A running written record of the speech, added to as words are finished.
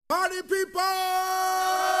Party people!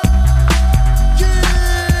 Yeah!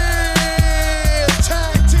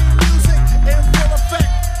 Tag team music in full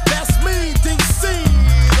effect. That's me, DC,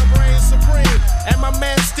 the brain supreme. And my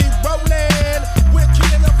man Steve Rowland. We're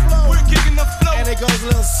kicking the flow. And it goes a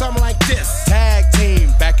little something like this. Tag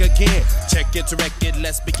team, back again. Check it, direct it,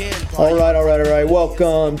 let's begin. All right.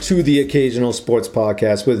 Welcome to the Occasional Sports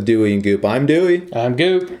Podcast with Dewey and Goop. I'm Dewey. I'm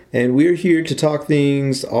Goop. And we're here to talk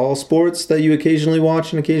things, all sports that you occasionally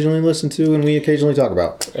watch and occasionally listen to and we occasionally talk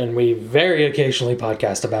about. And we very occasionally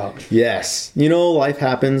podcast about. Yes. You know, life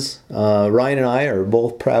happens. Ryan and I are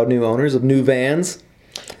both proud new owners of new vans.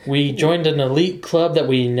 We joined an elite club that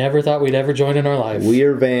we never thought we'd ever join in our life. We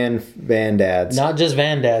are van dads. Not just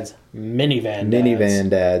van dads, minivan dads. Minivan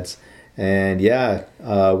dads. And yeah,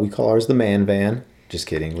 we call ours the man van. Just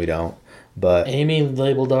kidding, we don't. But Amy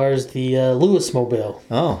labeled ours the Lewis Mobile.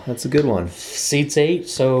 Oh, that's a good one. Seats 8,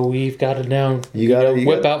 so we've got to now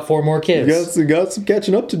whip out 4 more kids. You got some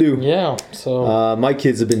catching up to do. Yeah, so my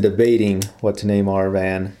kids have been debating what to name our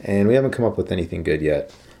van, and we haven't come up with anything good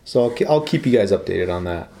yet. So I'll keep you guys updated on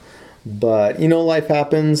that. But, you know, life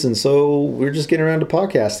happens, and so we're just getting around to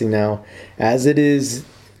podcasting now. As it is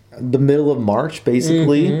the middle of March,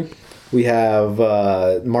 basically, we have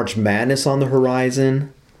March Madness on the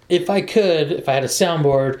horizon. If I had a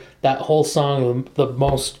soundboard, that whole song, the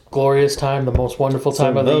most glorious time, the most wonderful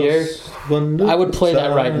time of the year, I would play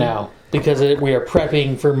that right now because we are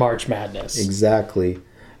prepping for March Madness. Exactly.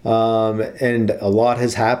 And a lot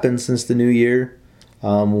has happened since the new year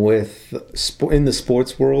in the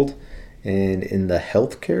sports world and in the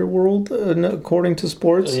healthcare world, according to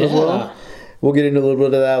sports as well. We'll get into a little bit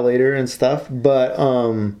of that later and stuff. But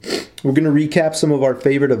we're going to recap some of our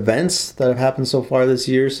favorite events that have happened so far this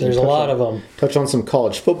year. So there's a lot of them. Touch on some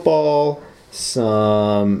college football,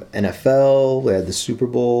 some NFL. We had the Super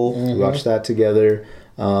Bowl. We watched that together.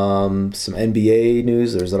 Some NBA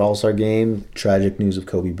news. There's an All-Star game. Tragic news of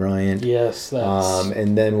Kobe Bryant. Yes.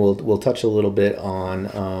 And then we'll touch a little bit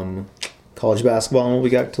on college basketball and what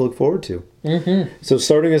we got to look forward to. So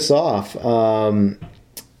starting us off,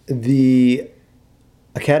 the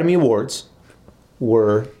Academy Awards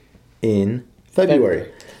were in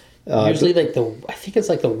February. Usually, I think it's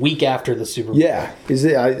like the week after the Super Bowl. Yeah,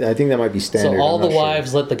 I think that might be standard. So all the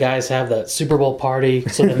wives let the guys have that Super Bowl party.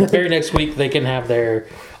 So then the very next week they can have their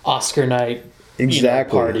Oscar night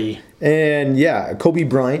party. And yeah, Kobe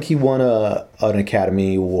Bryant, he won an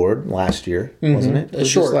Academy Award last year, wasn't it? A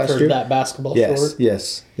short last year? That basketball short.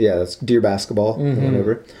 Yes. Yeah, that's Dear Basketball,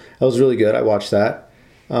 whatever. That was really good. I watched that.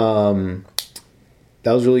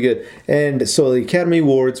 That was really good. And so the Academy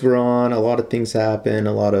Awards were on. A lot of things happened.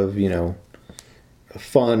 A lot of,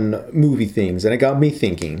 fun movie things. And it got me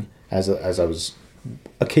thinking as I was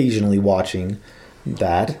occasionally watching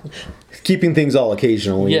that. Keeping things all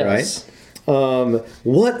occasionally, yes. Right?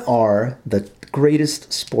 What are the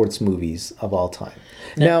greatest sports movies of all time?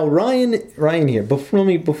 Now, Ryan here,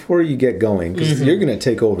 before you get going, because you're going to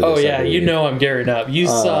take over this. Oh, yeah, I'm gearing up. You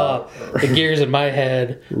saw the gears in my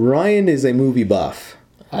head. Ryan is a movie buff.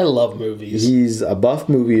 I love movies. He's a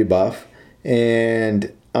movie buff.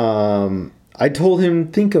 And I told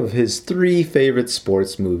him, think of his 3 favorite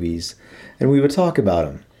sports movies, and we would talk about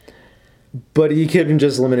them. But he couldn't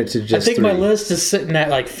just limit it to just 3. I think my list is sitting at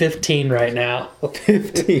like 15 right now.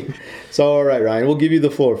 15. So, all right, Ryan, we'll give you the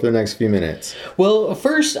floor for the next few minutes. Well,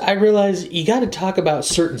 first, I realized you got to talk about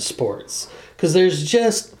certain sports. Because there's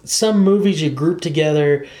just some movies you group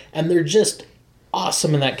together, and they're just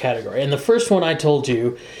awesome in that category. And the first one I told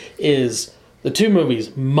you is the 2 movies,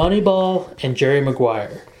 Moneyball and Jerry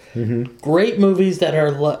Maguire. Great movies that are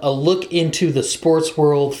a look into the sports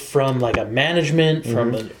world from like a management,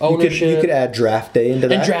 from an ownership. You could add Draft Day into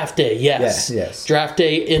that. And Draft Day, yes. Yes. Draft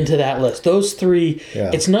Day into that list. Those 3,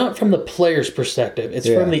 it's not from the player's perspective. It's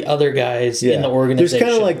from the other guys in the organization.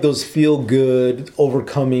 There's kind of like those feel-good,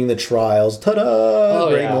 overcoming the trials, ta-da,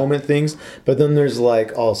 great moment things. But then there's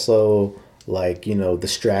like also like, the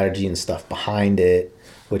strategy and stuff behind it,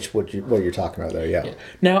 which what you're talking about there,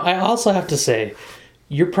 Now, I also have to say,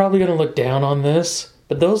 you're probably going to look down on this,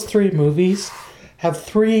 but those 3 movies have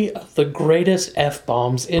 3 of the greatest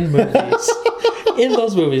F-bombs in movies. In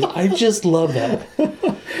those movies. I just love that.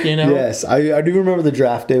 Yes, I do remember the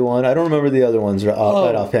Draft Day one. I don't remember the other ones right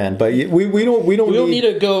offhand, but we don't need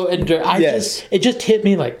to go and it just hit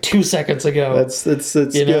me like 2 seconds ago. That's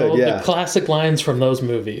good. Yeah, the classic lines from those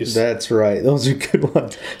movies. That's right. Those are good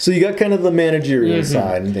ones. So you got kind of the managerial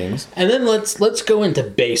side and things, and then let's go into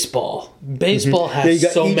baseball. Baseball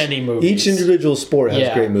has many movies. Each individual sport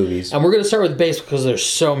has great movies, and we're going to start with baseball because there's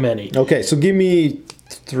so many. Okay, so give me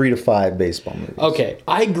 3 to 5 baseball movies. Okay,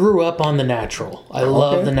 I grew up on The Natural. I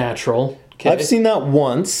love The Natural. Okay. I've seen that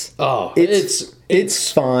once. Oh,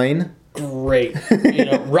 it's fine. Great.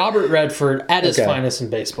 Robert Redford at his finest in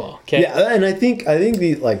baseball. Okay. Yeah, and I think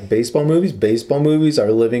the baseball movies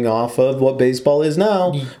are living off of what baseball is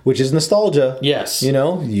now, which is nostalgia. Yes.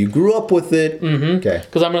 You grew up with it. Mm-hmm. Okay.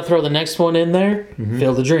 Because I'm going to throw the next one in there.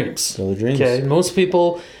 Field of Dreams. Field of Dreams. Okay. Most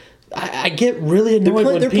people, I get really annoyed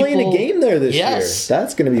when they're people... playing a game there this year.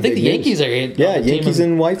 That's going to be I think big the news. Yankees are Yankees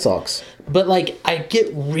and White Sox. But I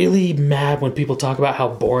get really mad when people talk about how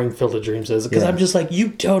boring Field of Dreams is because I'm just like, you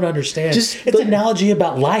don't understand. It's an analogy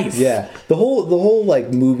about life. Yeah, the whole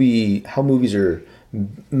movie, how movies are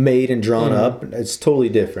made and drawn up, it's totally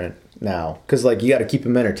different now because you got to keep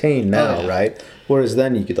them entertained now, right? Whereas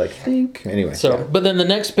then you could think anyway. So, but then the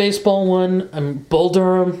next baseball one, Bull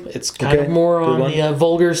Durham. It's kind of more on the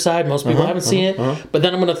vulgar side. Most people haven't seen it. But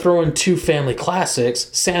then I'm going to throw in 2 family classics.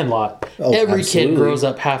 Sandlot. Every kid grows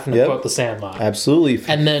up having to quote the Sandlot. Absolutely.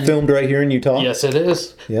 And then filmed right here in Utah. Yes, it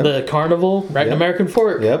is. The Carnival, right in American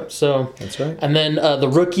Fork. Yep. So that's right. And then The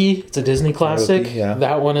Rookie. It's a Disney classic.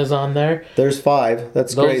 That one is on there. There's 5.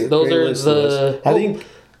 That's great. Those great are the. I think.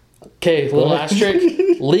 Okay, little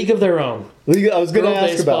asterisk. League of Their Own. I was going to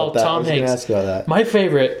ask baseball, about that. Tom Hanks. My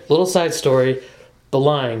favorite little side story, the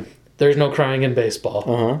line, "There's no crying in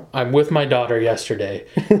baseball." I'm with my daughter yesterday.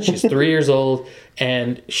 She's 3 years old,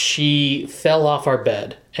 and she fell off our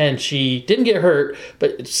bed. And she didn't get hurt,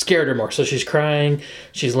 but it scared her more. So she's crying.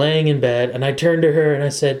 She's laying in bed, and I turned to her and I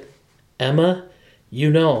said, "Emma,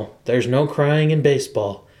 there's no crying in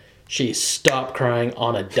baseball." She stopped crying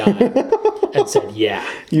on a dime and said, "Yeah."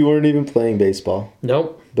 You weren't even playing baseball.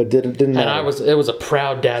 Nope. But didn't matter. And it was a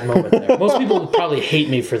proud dad moment there. Most people would probably hate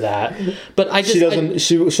me for that, but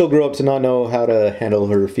she'll grow up to not know how to handle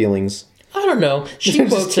her feelings. I don't know. She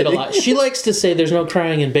quotes it a lot. She likes to say "There's no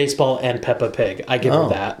crying in baseball" and Peppa Pig. I give her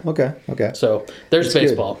that. Okay. So there's that's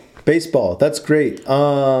baseball. Good. Baseball. That's great.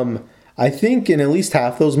 I think in at least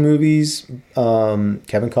half those movies,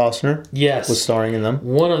 Kevin Costner was starring in them.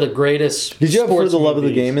 One of the greatest. Did you have For the Love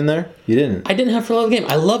movies. of the Game in there? You didn't. I didn't have For the Love of the Game.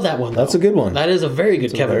 I love that one, though. That's a good one. That is a very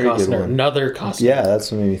good Kevin Costner. Another Costner. Yeah,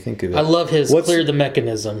 that's what made me think of it. I love his Clear the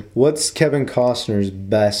Mechanism. What's Kevin Costner's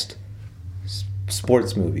best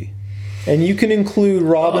sports movie? And you can include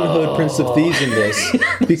Robin Hood, Prince of Thieves in this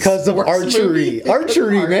because of archery.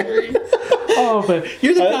 Archery, man. Oh man,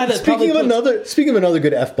 you're the guy that speaking of another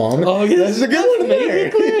good F-bomb. Oh yeah, that's a good one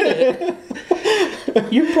there.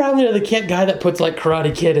 You probably are the guy that puts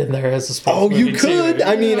Karate Kid in there as a sports movie you could. Too.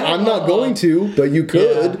 I mean, I'm not going to, but you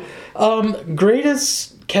could. Yeah.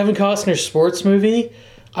 Greatest Kevin Costner sports movie.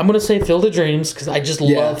 I'm going to say Field of Dreams because I just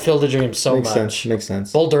love Field of Dreams so much. Makes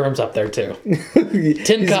sense. Bull Durham's up there too.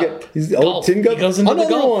 Tin Cup. Tin Cup. He goes into another the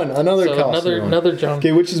golf. one. Another Costner one. Another John.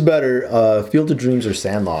 Okay, which is better, Field of Dreams or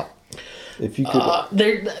Sandlot? If you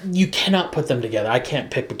could, you cannot put them together. I can't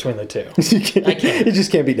pick between the two. I can't. It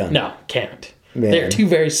just can't be done. No, can't. Man. They're two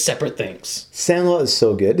very separate things. Sandlot is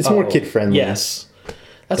so good. It's more kid friendly. Yes.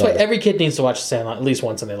 That's why every kid needs to watch Sandlot at least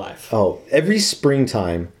once in their life. Oh, every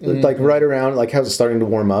springtime, right around how it's starting to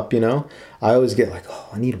warm up, I always get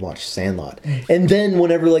I need to watch Sandlot. And then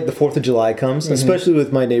whenever the 4th of July comes, especially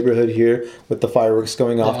with my neighborhood here, with the fireworks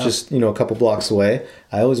going off just a couple blocks away,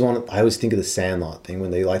 I always think of the Sandlot thing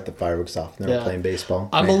when they light the fireworks off and they're playing baseball.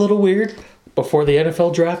 I'm a little weird. Before the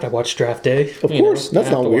NFL draft, I watched Draft Day. Of course, that's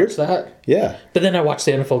not weird. Watch that. Yeah. But then I watched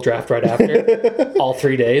the NFL draft right after. All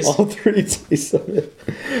 3 days. All 3 days of it.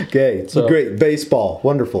 Okay, so great. Baseball.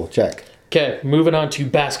 Wonderful. Check. Okay, moving on to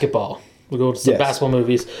basketball. We'll go to some basketball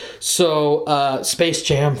movies. So, Space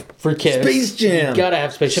Jam for kids. Space Jam. You gotta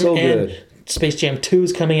have Space Jam. So and good. Space Jam 2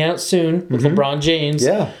 is coming out soon with LeBron James.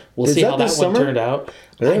 Yeah. We'll see how that one turned out.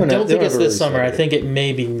 I don't think it's this summer. I think it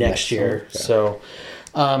may be next year. Yeah. So...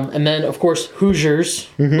 and then, of course, Hoosiers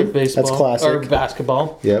with baseball. That's classic. Or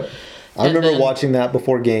basketball. Yep. I remember watching that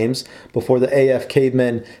before games, before the AF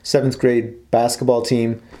Cavemen 7th grade basketball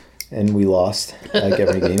team, and we lost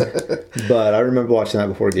every game. But I remember watching that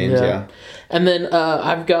before games, yeah. And then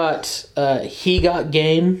I've got He Got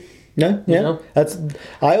Game. Yeah.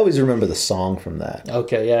 I always remember the song from that.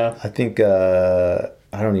 Okay, yeah. I think, I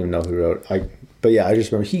don't even know who wrote it. But yeah, I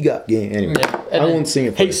just remember He Got Game. Anyway, I won't sing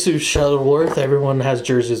it for you. Jesus Shuttleworth. Everyone has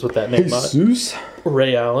jerseys with that name on it. Jesus.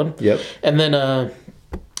 Ray Allen. Yep. And then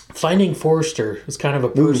Finding Forrester is kind of a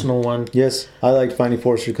personal one. Yes, I liked Finding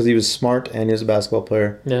Forrester because he was smart and he was a basketball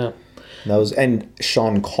player. Yeah. And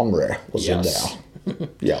Sean Connery was in there.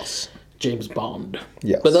 Yes. James Bond.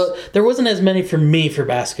 Yes. But there wasn't as many for me for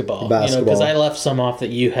basketball. Because I left some off that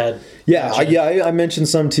you had. Yeah, I mentioned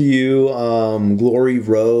some to you. Glory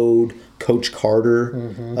Road, Coach Carter.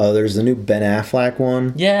 There's the new Ben Affleck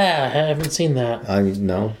one. Yeah, I haven't seen that. I mean,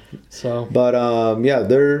 no. So, but yeah,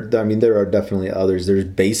 there are definitely others. There's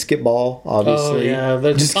basketball, obviously. Oh yeah,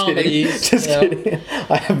 there's Just comedies. kidding. Just kidding.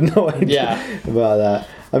 I have no idea about that.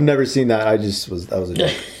 I've never seen that. That was a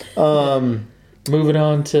joke. Moving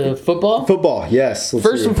on to football. Football, yes.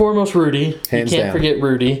 First and foremost, Rudy. Hands you can't down. forget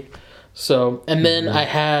Rudy. So, and then I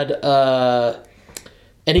had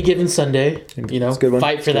Any Given Sunday. You know, good one.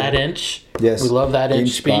 Fight for That Inch. Yes, we love that inch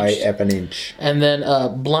speech. By an inch. And then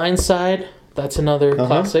Blindside. That's another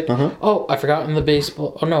classic. Oh, I forgot in the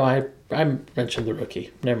baseball. Oh no, I mentioned The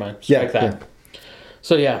Rookie. Never mind. Strike that. Yeah.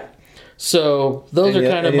 So yeah. So those are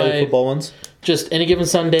kind of my other football ones. Just Any Given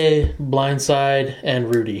Sunday, Blindside,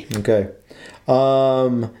 and Rudy. Okay.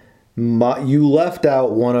 You left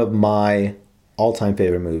out one of my all-time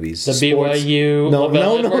favorite movies. The BYU no.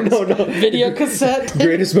 video cassette.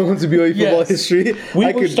 Greatest moments of BYU football history. We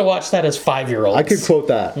used to watch that as 5-year-olds. I could quote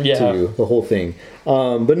that to you, the whole thing.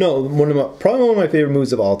 But no, probably one of my favorite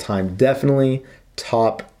movies of all time. Definitely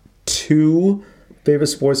top 2 favorite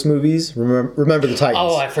sports movies. Remember the Titans.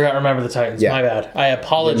 Oh, I forgot Remember the Titans. Yeah. My bad. I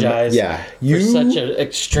apologize for such an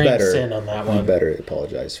extreme sin on that one. You better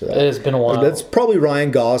apologize for that. It has been a while. That's probably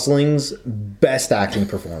Ryan Gosling's best acting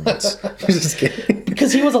performance. Just kidding.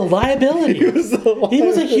 Because he was a liability. He was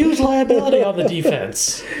a huge liability on the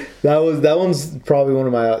defense. That one's probably one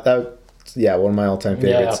of my all-time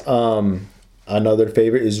favorites. Yeah. Another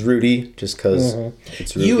favorite is Rudy, just because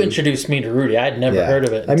it's Rudy. You introduced me to Rudy. I'd never heard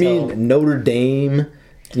of it. I mean, Notre Dame.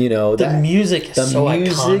 You know, the music is so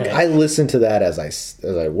iconic. I listen to that as I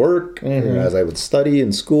work, as I would study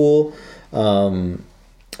in school.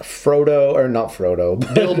 Frodo, or not Frodo,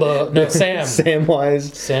 but Bilbo, no, Sam.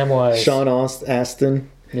 Samwise. Sean Astin.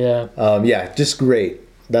 Yeah. Just great.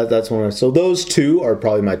 That's one of so those 2 are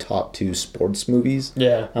probably my top 2 sports movies.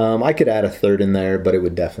 Yeah. I could add a third in there, but it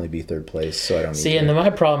would definitely be third place. So I don't see. And then my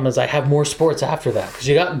problem is I have more sports after that because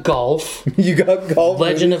you got golf.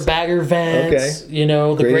 Legend movies. of Bagger Vance. Okay. You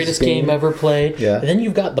know, the greatest game ever played. Yeah. And then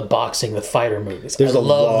you've got the boxing, the fighter movies. There's a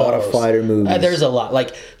lot of fighter movies. There's a lot,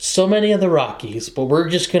 like so many of the Rockies, but we're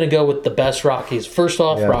just gonna go with the best Rockies. First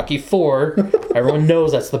off, Rocky 4. Everyone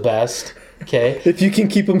knows that's the best. Okay. If you can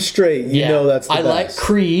keep them straight, you know that's the best. I like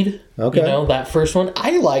Creed. Okay. You know, that first one.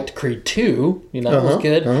 I liked Creed 2. You know, it was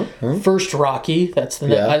good. First Rocky. That's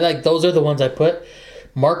the I like those are the ones I put.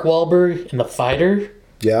 Mark Wahlberg in The Fighter.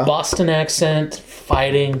 Yeah. Boston accent,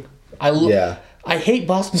 fighting. I hate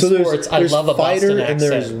Boston sports. I love a Boston accent. And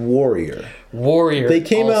there's Warrior. They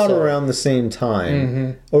came out around the same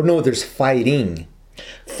time. Oh no, there's Fighting.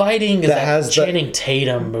 Fighting is that Channing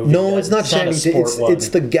Tatum movie. No, it's not Channing Tatum. It's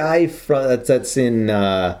the guy that's in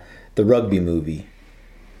the rugby movie.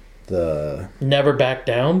 The Never Back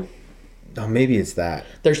Down. Oh, maybe it's that.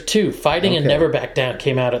 There's 2. Fighting and Never Back Down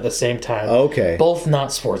came out at the same time. Okay. Both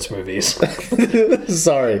not sports movies.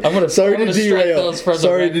 Sorry to derail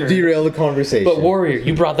the conversation. But Warrior,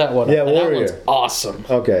 you brought that one up. Yeah, Warrior. That one's awesome.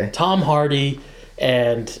 Okay. Tom Hardy.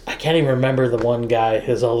 And I can't even remember the one guy,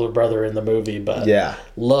 his older brother in the movie, but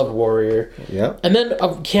loved Warrior. Yeah. And then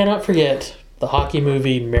I cannot forget the hockey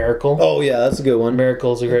movie Miracle. Oh, yeah, that's a good one.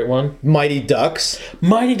 Miracle's a great one. Mighty Ducks.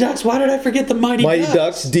 Why did I forget the Mighty Ducks? Mighty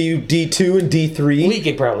Ducks, D2 and D3. We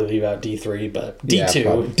could probably leave out D3, but D2. Yeah,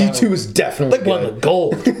 D2 is definitely good. They won the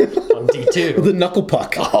gold on D2. The knuckle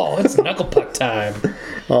puck. Oh, it's knuckle puck time.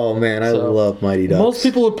 Oh, man, I love Mighty Ducks. Most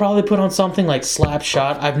people would probably put on something like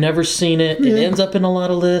Slapshot. I've never seen it. It ends up in a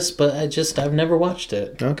lot of lists, but I've never watched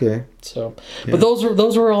it. Okay. So, but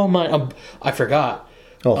those were all my. I forgot.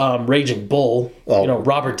 Raging Bull. You know,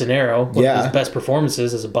 Robert De Niro. One of his best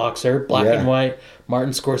performances as a boxer. Black and White.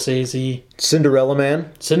 Martin Scorsese. Cinderella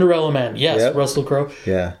Man. Yes. Yep. Russell Crowe.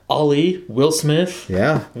 Yeah. Ali. Will Smith.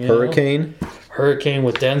 Yeah. Hurricane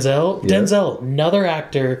with Denzel. Yep. Denzel, another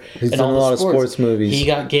actor. He's done a lot of sports movies. He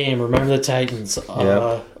got game. Remember the Titans.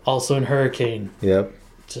 Also in Hurricane. Yep.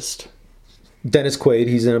 Just. Dennis Quaid,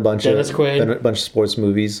 he's in a bunch of sports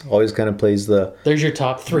movies. Always kind of plays the. There's your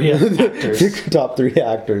top 3 actors. Top 3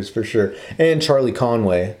 actors for sure, and Charlie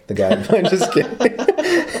Conway, the guy. I'm just kidding.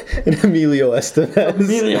 And Emilio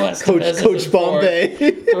Estevez. Coach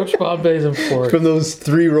Bombay. Coach Bombay's in 4. From those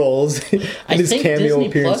 3 roles, I his think cameo Disney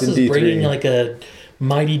appearance Plus in D3. is bringing like a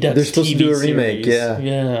Mighty Ducks. They're supposed TV to do a remake. series.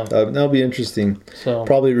 Yeah. That'll be interesting. So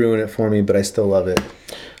probably ruin it for me, but I still love it.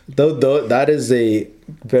 Though that is a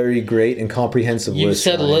very great and comprehensive list.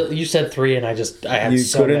 You said 3, and I had you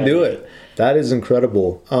couldn't do it. That is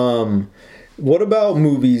incredible. What about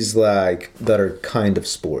movies like that are kind of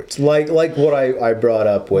sports, like what I brought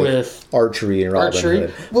up with archery and Robin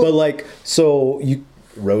Hood? Well, but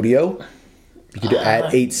rodeo. You could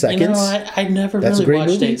add 8 seconds. You know, I never That's a really great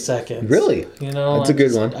watched movie? 8 Seconds. Really? You know, That's a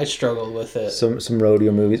good one. I struggled with it. Some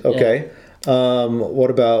rodeo movies. Okay. What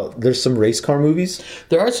about, there's some race car movies?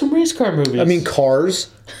 There are some race car movies. I mean, Cars.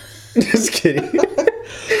 Just kidding.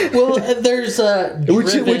 well, there's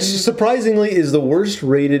Which surprisingly is the worst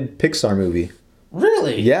rated Pixar movie.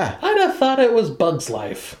 Really? Yeah. I'd have thought it was Bug's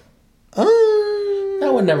Life.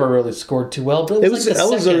 That one never really scored too well, but it was that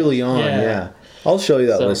was early on, yeah. I'll show you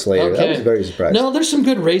that list later. Okay. I was very surprised. No, there's some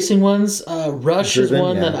good racing ones. Rush Driven, is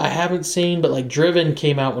one that I haven't seen, but like Driven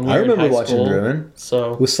came out when we were in high school. I remember watching Driven.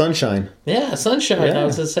 So with Sunshine. Yeah, Sunshine. Yeah. That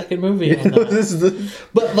was his second movie on that.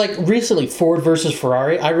 But like recently, Ford versus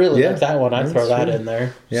Ferrari. I really like that one. I'd throw that in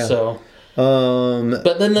there. Yeah. So.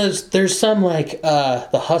 But then there's some like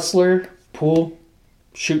The Hustler,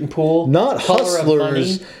 shooting pool. Not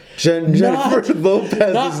Hustlers. Jennifer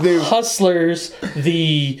Lopez's new. Hustlers.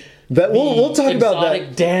 We'll talk about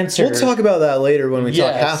that. Dancer. We'll talk about that later when we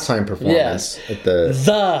talk halftime performance. At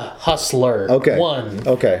the Hustler. Okay. One.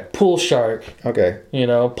 Okay. Pool Shark. Okay. You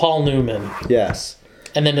know, Paul Newman. Yes.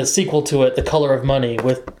 And then a sequel to it, The Color of Money,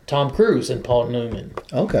 with Tom Cruise and Paul Newman.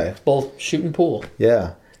 Okay. Both shooting pool.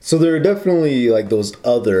 Yeah. So there are definitely like those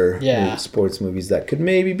other sports movies that could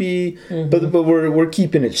maybe be, but we're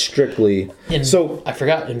keeping it strictly. I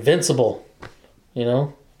forgot Invincible. You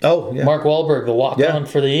know. Oh yeah. Mark Wahlberg, the walk-on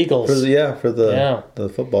for the Eagles. For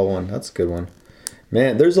the football one. That's a good one.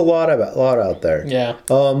 Man, there's a lot out there. Yeah.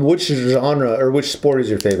 Which genre or which sport is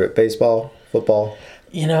your favorite? Baseball, football?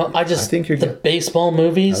 You know, I think the baseball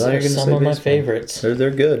movies are some of my favorites. They're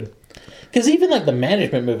good. Because even like the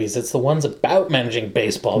management movies, it's the ones about managing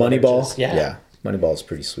baseball. Moneyball? Yeah. Moneyball's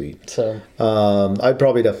pretty sweet. So I'd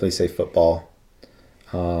probably definitely say football.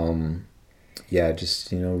 Yeah,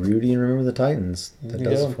 just, Rudy and Remember the Titans. That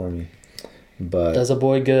does it for me. But does a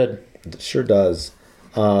boy good. It sure does.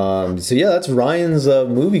 So yeah, that's Ryan's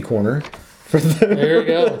movie corner. There you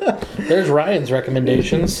go. There's Ryan's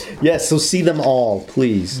recommendations. Yes, so see them all,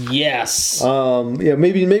 please. Yes. Yeah,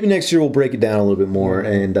 maybe next year we'll break it down a little bit more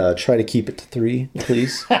and try to keep it to 3,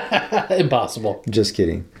 please. Impossible. Just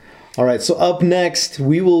kidding. All right, so up next,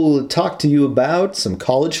 we will talk to you about some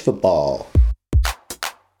college football.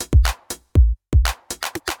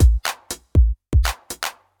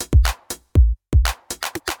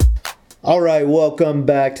 All right, welcome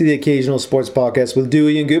back to the Occasional Sports Podcast with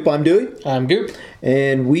Dewey and Goop. I'm Dewey. I'm Goop.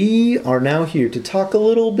 And we are now here to talk a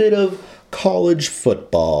little bit of college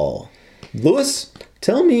football. Lewis,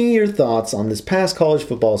 tell me your thoughts on this past college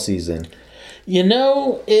football season.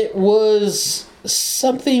 It was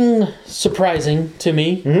something surprising to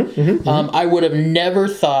me. I would have never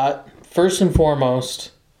thought, first and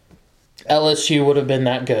foremost, LSU would have been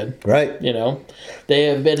that good. Right. They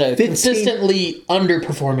have been a consistently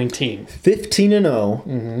underperforming team.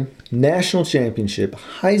 15-0, national championship,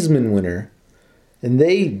 Heisman winner, and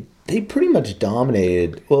they pretty much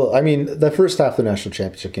dominated. Well, I mean, the first half of the national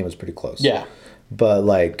championship game was pretty close. Yeah.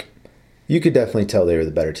 But, you could definitely tell they were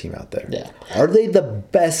the better team out there. Yeah. Are they the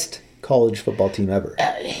best college football team ever?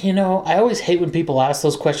 I always hate when people ask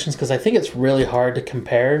those questions because I think it's really hard to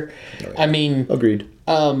compare. Right. I mean... Agreed.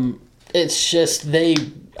 It's just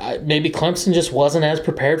maybe Clemson just wasn't as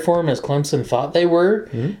prepared for him as Clemson thought they were,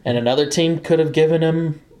 and another team could have given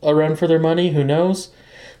him a run for their money. Who knows?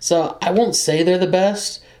 So I won't say they're the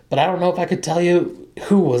best, but I don't know if I could tell you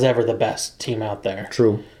who was ever the best team out there.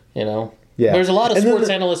 True. Yeah. There's a lot of sports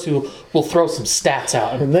analysts who will throw some stats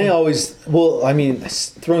out. And they always,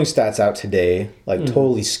 throwing stats out today,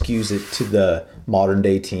 totally skews it to the modern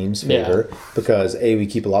day team's favor because A, we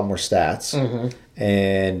keep a lot more stats,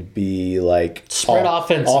 and B, spread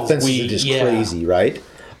offenses are just crazy, right?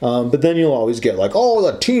 But then you'll always get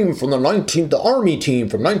the team from the Army team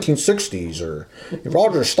from 1960s or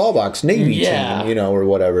Roger Staubach's Navy team, or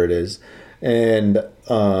whatever it is. And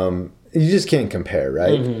you just can't compare,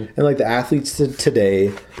 right? And the athletes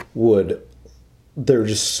today they're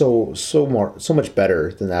just so much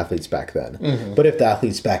better than the athletes back then. But if the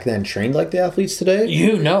athletes back then trained like the athletes today,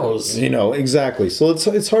 who knows? Exactly. So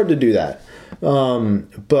it's hard to do that.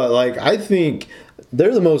 But I think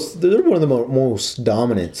they're one of the most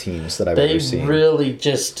dominant teams that I've ever seen. They really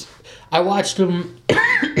just. I watched them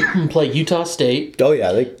play Utah State. Oh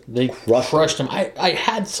yeah, they crushed them. I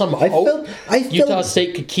had some hope Utah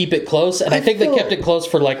State could keep it close, and I think they kept it close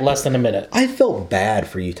for less than a minute. I felt bad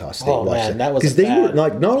for Utah State. Oh man, that was because they were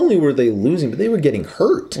not only were they losing, but they were getting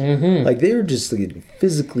hurt. They were just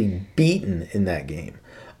physically beaten in that game.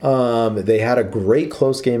 They had a great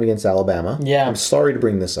close game against Alabama. Yeah. I'm sorry to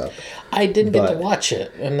bring this up. I didn't get to watch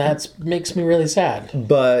it, and that makes me really sad.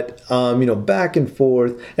 But, back and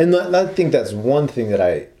forth. And I think that's one thing that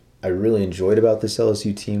I really enjoyed about this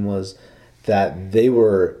LSU team was that they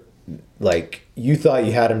were like, you thought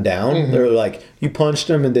you had them down. They were like, you punched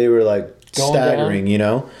them and they were like Going staggering, down. you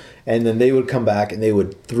know? And then they would come back and they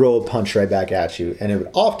would throw a punch right back at you, and it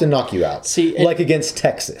would often knock you out. See, like against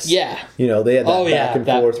Texas. Yeah. You know, they had that back and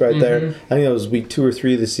forth right there. I think that was week 2 or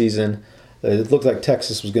 3 of the season. It looked like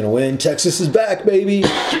Texas was going to win. Texas is back, baby.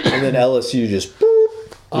 And then LSU just,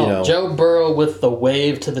 boop, you know. Joe Burrow with the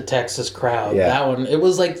wave to the Texas crowd. Yeah. That one. It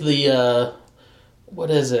was like the,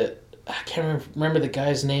 what is it? I can't remember the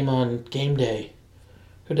guy's name on game day.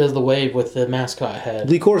 Who does the wave with the mascot head?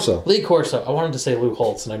 Lee Corso. Lee Corso. I wanted to say Lou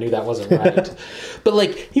Holtz, and I knew that wasn't right. But,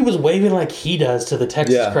 like, he was waving like he does to the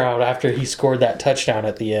Texas crowd after he scored that touchdown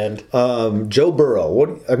at the end. Joe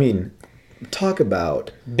Burrow. Talk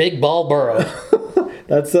about... Big Ball Burrow.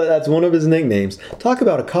 That's one of his nicknames. Talk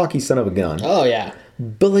about a cocky son of a gun. Oh, yeah.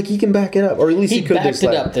 But, like, he can back it up. Or at least he could backed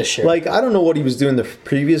it up this year. Like, I don't know what he was doing the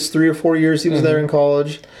previous 3 or 4 years he was there in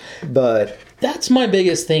college, but... That's my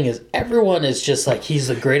biggest thing is everyone is just like, he's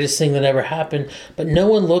the greatest thing that ever happened, but no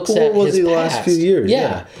one looks at what was his he past. the last few years?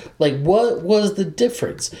 Yeah. Like, what was the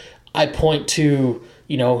difference? I point to,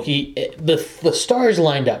 you know, the stars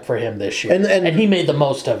lined up for him this year, and he made the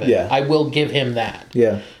most of it. Yeah. I will give him that.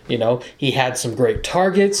 Yeah. You know, he had some great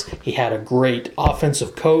targets. He had a great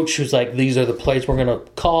offensive coach who's like, these are the plays we're going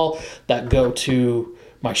to call that go to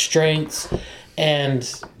my strengths. And,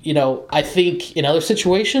 you know, I think in other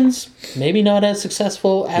situations, maybe not as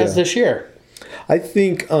successful as this year. I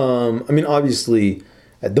think, I mean, obviously,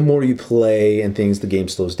 the more you play and things, the game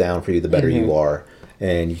slows down for you, the better you are.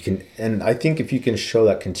 And you can, and I think if you can show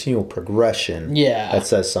that continual progression, that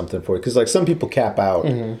says something for you. Because, like, some people cap out,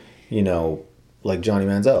 you know, like Johnny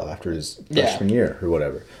Manziel after his freshman year or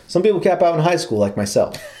whatever. Some people cap out in high school, like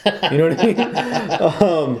myself. You know what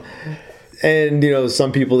I mean? And, you know,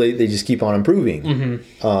 some people, they just keep on improving.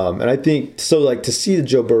 And I think, so, like, to see the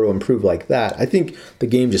Joe Burrow improve like that, I think the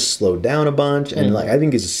game just slowed down a bunch. And, like, I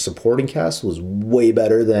think his supporting cast was way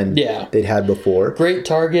better than they'd had before. Great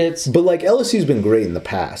targets. But, like, LSU's been great in the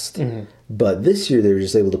past. But this year, they were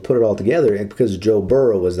just able to put it all together because Joe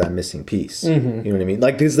Burrow was that missing piece. You know what I mean?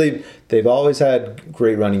 Like, because they've always had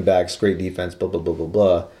great running backs, great defense, blah, blah, blah, blah,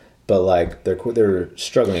 blah. But, like, they're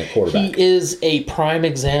struggling at quarterback. He is a prime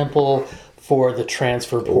example for the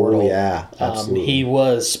transfer portal. Oh, yeah, absolutely. He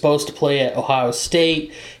was supposed to play at Ohio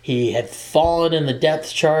State. He had fallen in the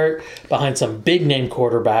depth chart behind some big-name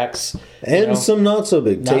quarterbacks. And some not so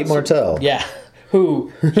big. Tate Martell. Yeah,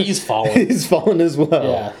 who he's fallen. He's fallen as well.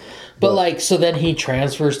 Yeah. But, like, so then he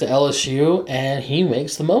transfers to LSU, and he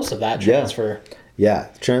makes the most of that transfer. Yeah,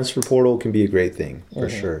 transfer portal can be a great thing, for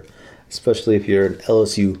sure. Especially if you're an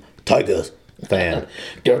LSU Tigers fan.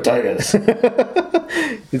 Go Tigers.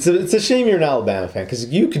 It's a shame you're an Alabama fan, because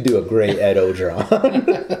you could do a great Ed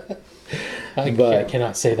Ogeron. I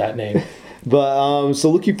cannot say that name. But, so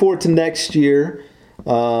looking forward to next year.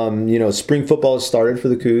 You know, spring football has started for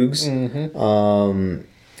the Cougs.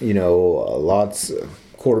 You know, lots of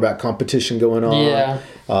quarterback competition going on.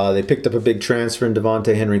 Yeah. They picked up a big transfer in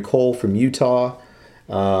Devontae Henry Cole from Utah.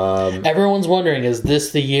 Everyone's wondering, is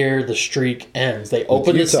this the year the streak ends? They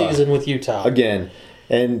opened the season with Utah. Again.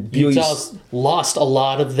 And Utah's lost a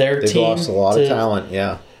lot of their team. They've lost a lot of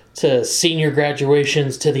talent, to senior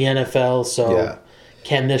graduations to the NFL. So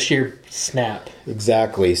can this year snap?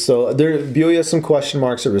 Exactly. So BYU has some question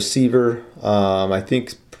marks at receiver. I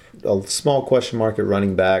think a small question mark at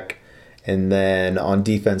running back. And then on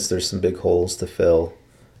defense, there's some big holes to fill.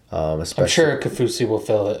 Especially, I'm sure Kafusi will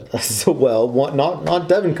fill it. So not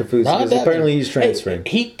Devin Kafusi, because apparently he's transferring.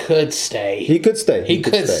 Hey, he could stay. He could stay. He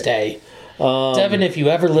could stay. Devin, if you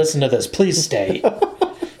ever listen to this, please stay.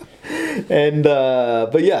 And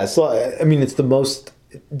but yeah, so I mean, it's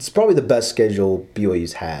probably the best schedule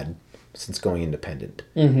BYU's had since going independent.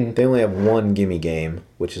 They only have one gimme game,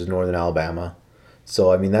 which is Northern Alabama.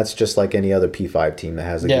 So I mean, that's just like any other P5 team that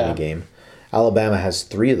has a gimme game. Alabama has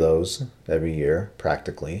 3 of those every year,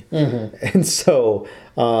 practically. And so,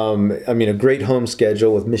 I mean, a great home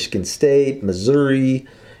schedule with Michigan State, Missouri,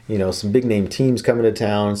 you know, some big-name teams coming to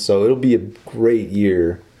town. So it'll be a great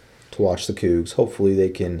year to watch the Cougs. Hopefully they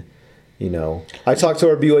can, you know... I talked to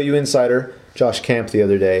our BYU insider, Josh Camp, the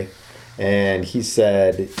other day, and he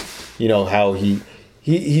said, you know, how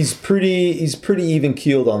he's pretty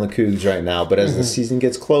even-keeled on the Cougs right now, but as the season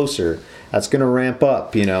gets closer... That's going to ramp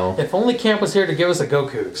up, you know. If only Camp was here to give us a go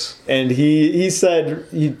Cougs. And he said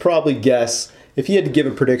he'd probably guess, if he had to give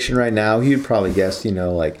a prediction right now, he'd probably guess, you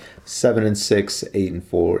know, like 7-6,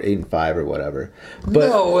 8-4, 8-5, or whatever. But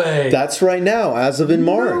no way. That's right now, as of in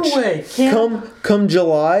March. No way. Come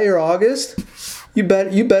July or August, You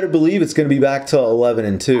better believe it's going to be back to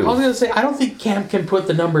 11-2. I was going to say, I don't think Cam can put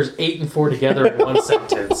the numbers 8 and 4 together in one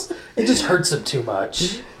sentence. It just hurts him too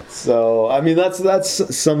much. So, I mean,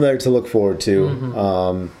 that's some there to look forward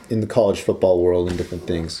to in the college football world and different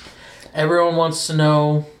things. Everyone wants to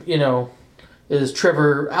know, is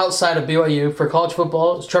Trevor, outside of BYU for college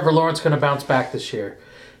football, is Trevor Lawrence going to bounce back this year?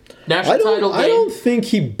 National title game. I don't think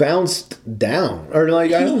he bounced down. Or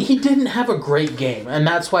he didn't have a great game, and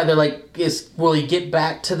that's why they're like, will he get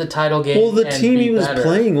back to the title game? Well, the team he was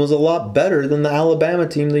playing was a lot better than the Alabama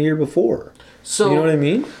team the year before. So, you know what I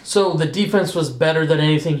mean? So the defense was better than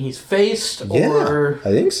anything he's faced? Yeah, I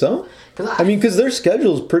think so. Because their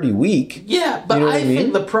schedule is pretty weak. Yeah, but I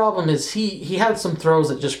think the problem is he had some throws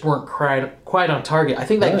that just weren't quite on target. I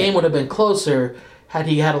think that game would have been closer had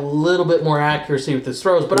he had a little bit more accuracy with his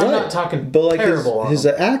throws. But I'm not talking terrible. His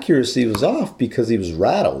accuracy was off because he was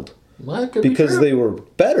rattled. Well, that could because be they were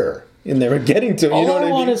better. And they were getting to All I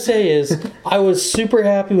want to say is I was super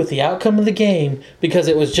happy with the outcome of the game because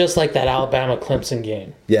it was just like that Alabama-Clemson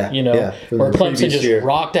game. Yeah. Where Clemson just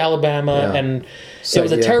rocked Alabama. And it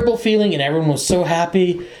was a terrible feeling and everyone was so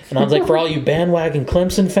happy. And I was like, for all you bandwagon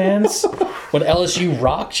Clemson fans, when LSU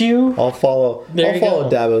rocked you, I'll follow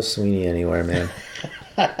Dabo Swinney anywhere, man.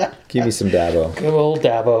 Give me some Dabo. Good old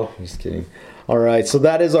Dabo. Just kidding. All right, so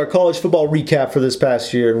that is our college football recap for this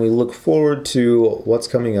past year, and we look forward to what's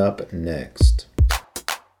coming up next.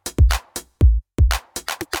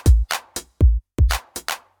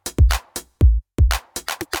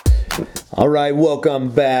 All right,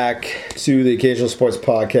 welcome back to the Occasional Sports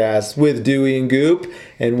Podcast with Dewey and Goop,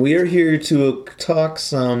 and we are here to talk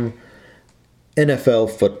some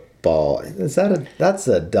NFL football. That's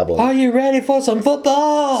a double. Are you ready for some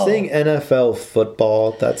football? Saying NFL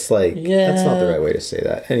football, that's not the right way to say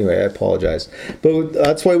that. Anyway, I apologize. But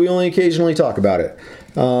that's why we only occasionally talk about it.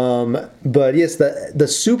 But yes, the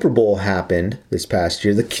Super Bowl happened this past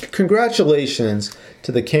year. Congratulations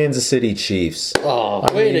to the Kansas City Chiefs.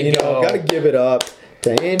 Oh, way to go. Got to give it up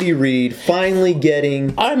to Andy Reid finally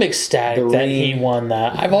getting. I'm ecstatic that he won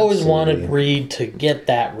that. I've always wanted Reid to get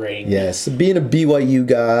that ring. Yes, being a BYU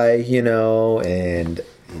guy, and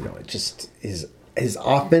just his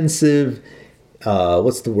offensive.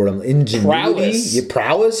 What's the word? Ingenuity,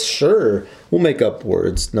 prowess. Sure, we'll make up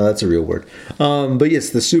words. No, that's a real word. But yes,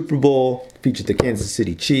 the Super Bowl featured the Kansas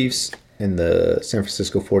City Chiefs and the San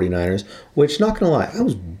Francisco 49ers. Which, not gonna lie, I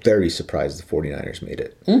was very surprised the 49ers made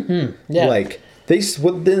it. Mm-hmm. Yeah,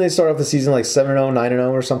 didn't they start off the season like 7-0,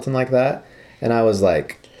 9-0 or something like that? And I was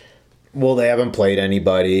like, well, they haven't played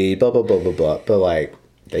anybody, blah, blah, blah, blah, blah. But,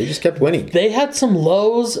 they just kept winning. They had some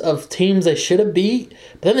lows of teams they should have beat,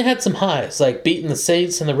 but then they had some highs, like beating the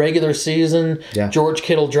Saints in the regular season, George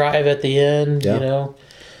Kittle drive at the end,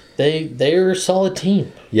 They're a solid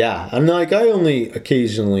team. Yeah, I only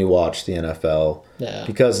occasionally watch the NFL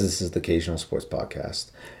because this is the Occasional Sports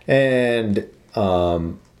Podcast. And,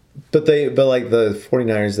 But the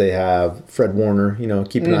 49ers, they have Fred Warner,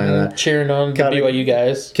 keep an eye on that. Cheering on the BYU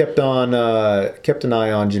guys. Kept an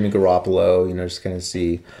eye on Jimmy Garoppolo, just kind of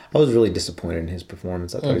see. I was really disappointed in his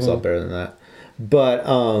performance. I thought he was a lot better than that. But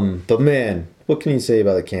man, what can you say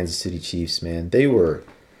about the Kansas City Chiefs, man? They're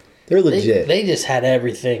legit. They just had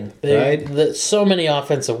everything. So many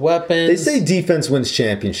offensive weapons. They say defense wins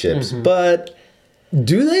championships, but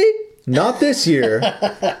do they? Not this year.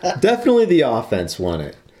 Definitely the offense won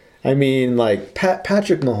it. I mean,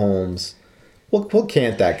 Patrick Mahomes, what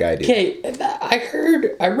can't that guy do? Okay,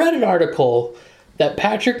 I read an article that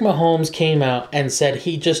Patrick Mahomes came out and said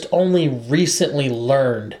he just only recently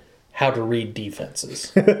learned how to read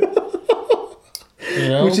defenses. Which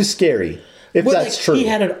is scary. If that's true. He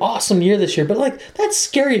had an awesome year this year, but that's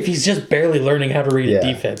scary if he's just barely learning how to read a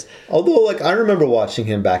defense. Although, I remember watching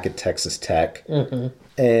him back at Texas Tech. Mm-hmm.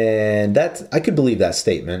 And I could believe that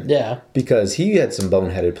statement. Yeah. Because he had some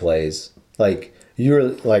boneheaded plays. I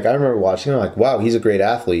remember watching him, wow, he's a great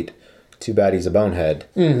athlete. Too bad he's a bonehead,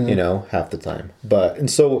 half the time. And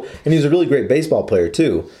he's a really great baseball player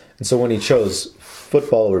too. And so when he chose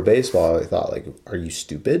football over baseball, I thought, are you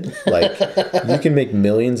stupid? You can make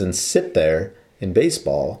millions and sit there in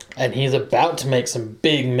baseball. And he's about to make some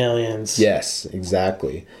big millions. Yes,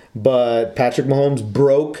 exactly. But Patrick Mahomes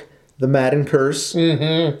broke the Madden curse.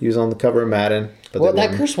 Mm-hmm. He was on the cover of Madden. But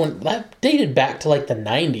that curse that dated back to the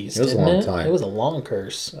 90s. It was a long time. It was a long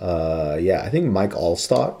curse. I think Mike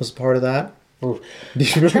Allstott was part of that. Do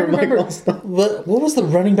you remember Mike Allstott? What was the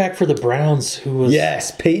running back for the Browns who was?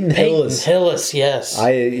 Yes, Peyton Hillis. Yes.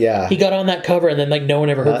 He got on that cover and then no one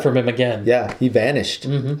ever heard from him again. Yeah, he vanished.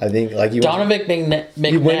 Mm-hmm. I think Donovan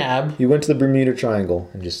McNabb. He went to the Bermuda Triangle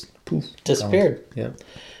and just. poof, disappeared. Yeah.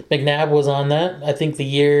 McNabb was on that. I think the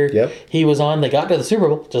year he was on, they got to the Super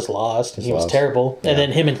Bowl, just lost. He was terrible. Yeah. And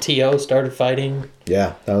then him and T.O. started fighting.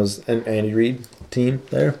 Yeah, that was an Andy Reid team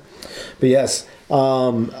there. But yes,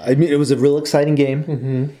 I mean, it was a real exciting game.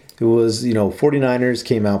 Mm-hmm. It was, 49ers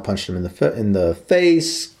came out, punched him in the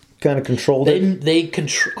face, kind of controlled it.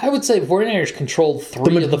 I would say 49ers controlled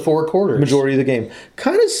three of the four quarters. Majority of the game.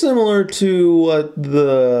 Kind of similar to what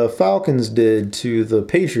the Falcons did to the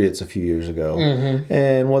Patriots a few years ago. Mm-hmm.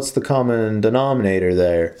 And what's the common denominator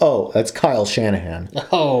there? Oh, that's Kyle Shanahan.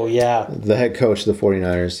 Oh, yeah. The head coach of the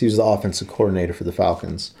 49ers. He was the offensive coordinator for the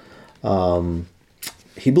Falcons.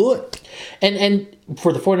 He blew it. And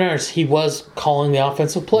for the 49ers, he was calling the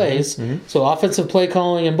offensive plays. Mm-hmm. So offensive play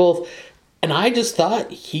calling and both. And I just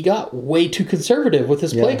thought he got way too conservative with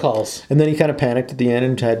his play calls. And then he kind of panicked at the end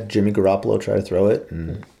and had Jimmy Garoppolo try to throw it, and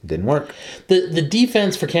it didn't work. The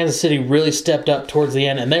defense for Kansas City really stepped up towards the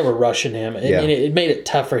end, and they were rushing him. It made it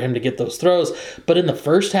tough for him to get those throws. But in the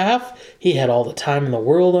first half, he had all the time in the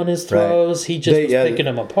world on his throws. Right. He just was picking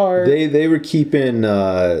them apart. They were keeping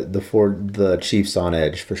the Chiefs on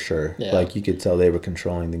edge for sure. Yeah. Like, you could tell they were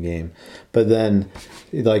controlling the game. But then,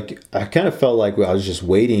 I kind of felt like I was just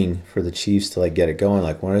waiting for the Chiefs to get it going.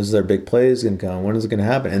 Like, when is their big plays going to come? When is it going to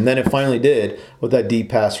happen? And then it finally did with that deep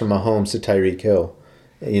pass from Mahomes to Tyreek Hill.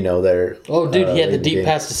 He had the deep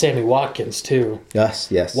pass to Sammy Watkins too.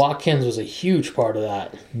 Yes. Watkins was a huge part of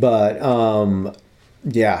that. But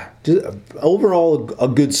just overall a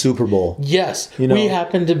good Super Bowl. Yes, we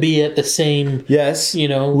happened to be at the same. Yes, we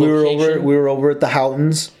were over at the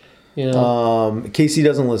Houghtons. Casey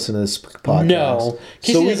doesn't listen to this podcast. No,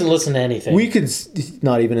 Casey doesn't listen to anything. We could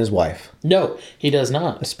not even his wife. No, he does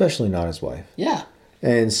not. Especially not his wife. Yeah.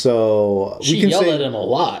 And so she yelled at him a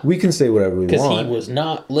lot. We can say whatever we want because he was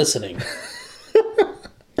not listening.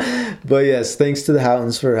 But yes, thanks to the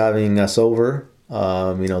Houghtons for having us over.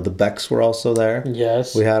 The Becks were also there.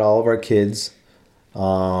 Yes, we had all of our kids.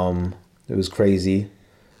 It was crazy.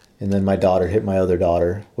 And then my daughter hit my other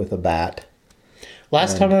daughter with a bat.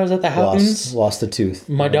 Last time I was at the Houghtons, lost a tooth.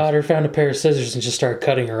 My daughter found a pair of scissors and just started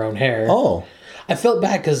cutting her own hair. Oh. I felt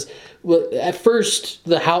bad because at first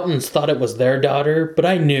the Houghtons thought it was their daughter, but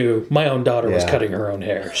I knew my own daughter was cutting her own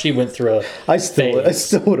hair. She went through a I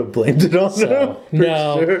still would have blamed it on them.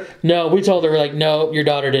 No, we told her, no, your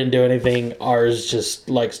daughter didn't do anything. Ours just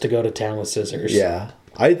likes to go to town with scissors. Yeah.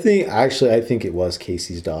 I think it was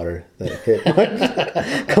Casey's daughter that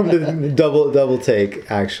hit. Come to double take,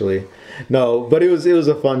 actually. No, but it was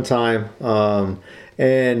a fun time.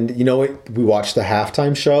 And we watched the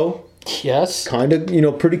halftime show. Yes. Kind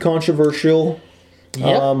of, pretty controversial.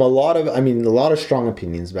 Yep. A lot of strong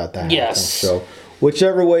opinions about that halftime show.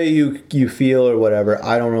 Whichever way you feel or whatever,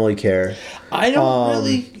 I don't really care. I don't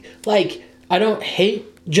really I don't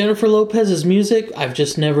hate Jennifer Lopez's music. I've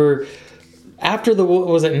just never. After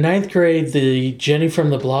ninth grade, the Jenny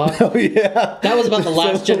from the Block? Oh, yeah. That was about the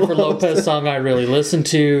last Jennifer Lopez song I really listened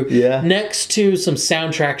to. Yeah. Next to some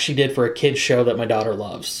soundtrack she did for a kid's show that my daughter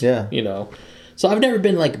loves. Yeah. So I've never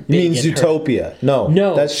been big you mean Zootopia?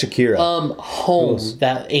 No, that's Shakira. Home,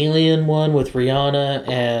 that alien one with Rihanna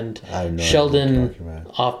and Sheldon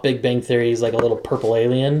off Big Bang Theory. He's like a little purple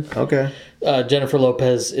alien. Okay. Jennifer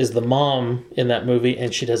Lopez is the mom in that movie,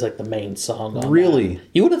 and she does the main song on Really? that.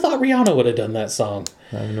 You would have thought Rihanna would have done that song.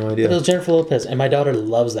 I have no idea. But it was Jennifer Lopez, and my daughter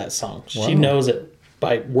loves that song. Wow. She knows it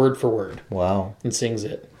by word for word. Wow. And sings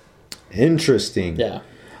it. Interesting. Yeah.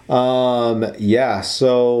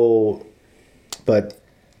 So, but,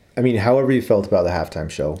 however you felt about the halftime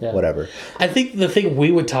show, whatever. I think the thing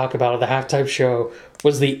we would talk about at the halftime show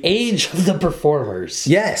was the age of the performers.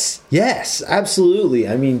 Yes, absolutely.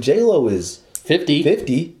 J-Lo is 50.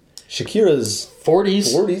 Shakira's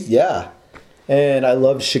 40s. Yeah. And I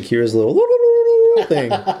loved Shakira's little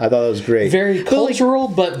thing. I thought that was great. Very cultural,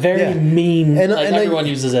 but very meme. And everyone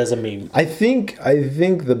uses it as a meme. I think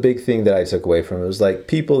the big thing that I took away from it was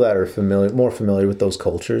people that are more familiar with those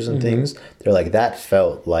cultures and things. They're that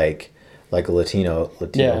felt like a Latino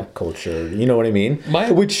culture. You know what I mean?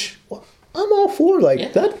 Which I'm all for.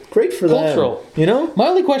 That's great for cultural. Them. My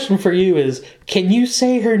only question for you is, can you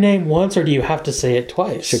say her name once, or do you have to say it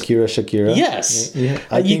twice? Shakira. Yes.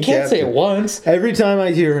 Yeah, you can't say it once. Every time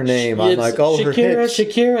I hear her name, I'm like, her hips.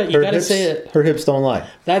 Shakira. You got to say it. Her hips don't lie.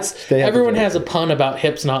 Everyone has a pun about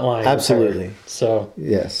hips not lying. Absolutely. So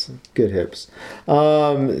yes, good hips.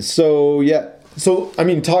 So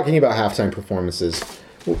talking about halftime performances,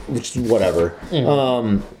 which whatever.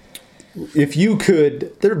 If you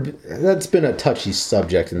could, that's been a touchy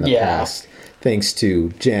subject in the past, thanks to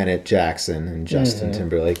Janet Jackson and Justin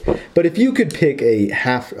Timberlake. But if you could pick a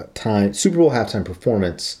Super Bowl halftime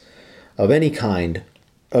performance of any kind,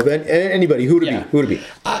 of anybody, who would it be? Who would it be?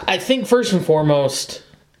 I think first and foremost,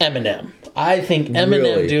 Eminem. I think Eminem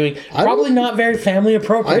Really? doing probably not very family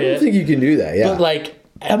appropriate. I don't think you can do that. Yeah, But like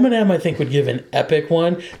Eminem, I think would give an epic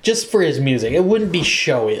one just for his music. It wouldn't be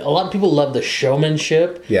showy. A lot of people love the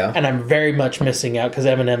showmanship. Yeah. And I'm very much missing out because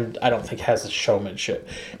Eminem, I don't think has the showmanship.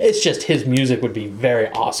 It's just his music would be very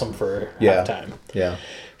awesome for halftime. Yeah.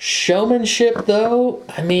 Showmanship, though,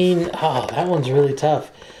 I mean, that one's really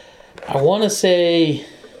tough. I want to say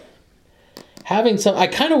having some. I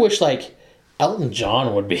kind of wish like Elton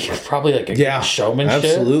John would be probably like a good showmanship.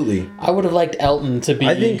 Absolutely. I would have liked Elton to be.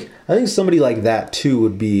 I think somebody like that too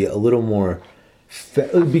would be a little more.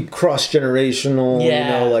 It would be cross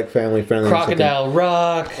generational, like family friendly. Crocodile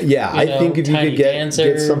Rock. Yeah, I think if you could get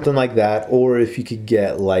Dancer. something like that, or if you could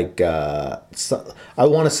get like, I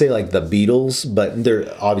want to say like the Beatles, but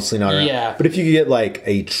they're obviously not around. Yeah. But if you could get like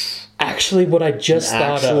Actually, what I just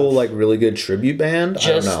thought of. like really good tribute band, I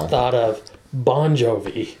don't know. Thought of Bon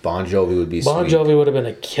Jovi. Bon Jovi would be Bon sweet. Jovi would have been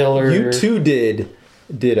a killer. U2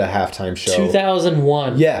 did a halftime show.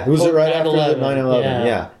 2001. Yeah, was it right 9/11. after the 9/11?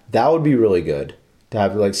 Yeah, that would be really good to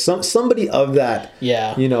have like somebody of that.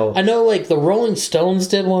 Yeah, I know like the Rolling Stones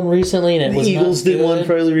did one recently, and the Eagles did one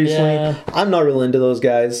fairly recently. Yeah. I'm not real into those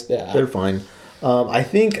guys. Yeah. They're fine. I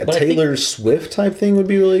think a Taylor Swift type thing would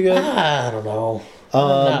be really good. I don't know.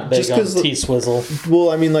 I'm not big just on 'cause T-Swizzle.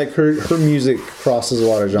 Well, I mean, like her music crosses a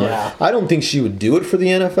lot of genres. Yeah. I don't think she would do it for the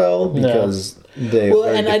NFL because they. Well,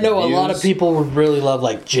 and I know a lot of people would really love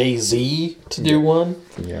like Jay-Z to do one.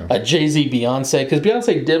 Yeah. A Jay-Z Beyonce, because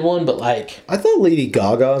Beyonce did one, but like I thought Lady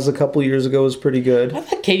Gaga's a couple years ago was pretty good. I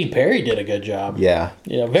thought Katy Perry did a good job. Yeah.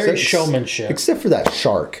 Very showmanship. Except for that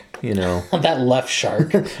shark, That left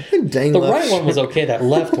shark. Dang The left right one was okay. That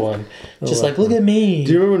left one, just like look at me.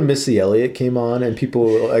 Do you remember when Missy Elliott came on and people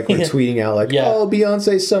were like tweeting out like, "Oh,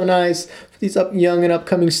 Beyonce's so nice for these young and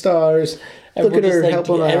upcoming stars. Look at her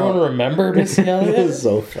helping out." Everyone remember Missy Elliott? It was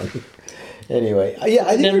so funny. Anyway, yeah,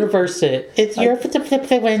 I Then think reverse it. It's your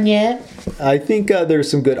flip win yet. I think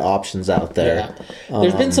there's some good options out there. Yeah.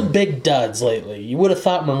 There's been some big duds lately. You would have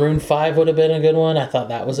thought Maroon 5 would have been a good one. I thought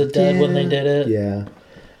that was a dud when they did it. Yeah.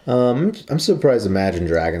 I'm surprised Imagine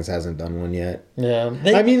Dragons hasn't done one yet. Yeah,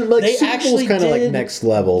 I mean, like Super Bowl's kind of like next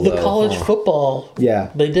level. The college football. Yeah,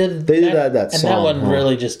 they did that and song, that one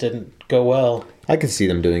really just didn't go well. I could see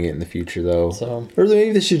them doing it in the future though. So, or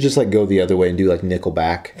maybe they should just like go the other way and do like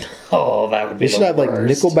Nickelback. Oh, that would be. They should have like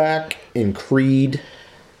Nickelback and Creed.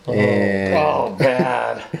 Oh,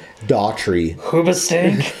 bad. Daughtry.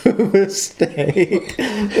 Hoobastank. Hoobastank.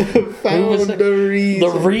 The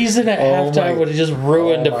reason at halftime would have just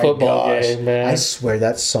ruined a football game, man. I swear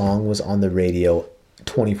that song was on the radio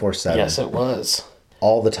 24/7. Yes, it was.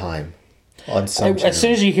 All the time. On some as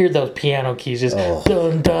soon as you hear those piano keys, just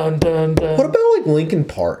dun dun dun dun. What about like Linkin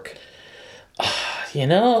Park? I don't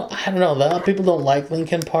know. A lot of people don't like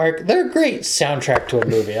Linkin Park. They're a great soundtrack to a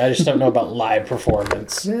movie. I just don't know about live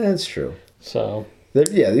performance. Yeah, that's true. So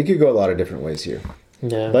they could go a lot of different ways here.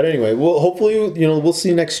 Yeah. But anyway, hopefully we'll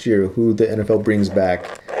see next year who the NFL brings back,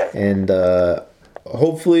 and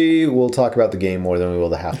hopefully we'll talk about the game more than we will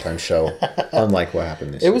the halftime show. Unlike what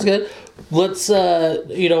happened this year. It was good. Let's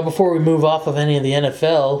before we move off of any of the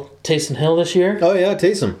NFL, Taysom Hill this year. Oh yeah,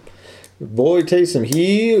 Taysom. Boy, Taysom.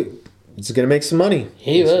 He is going to make some money.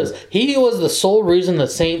 He was. He was the sole reason the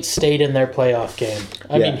Saints stayed in their playoff game.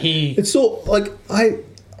 I mean, It's so like I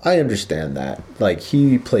understand that. Like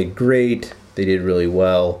he played great. They did really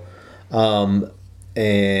well. And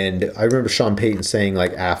I remember Sean Payton saying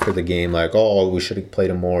like after the game like, "Oh, we should have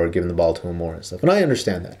played him more, given the ball to him more and stuff." And I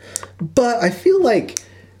understand that. But I feel like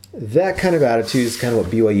that kind of attitude is kind of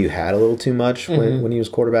what BYU had a little too much when he was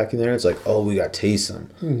quarterbacking there. It's like, oh, we got Taysom.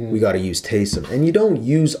 We got to use Taysom. And you don't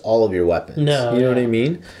use all of your weapons. No, you know what I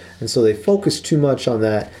mean? And so they focus too much on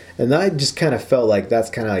that. And I just kind of felt like that's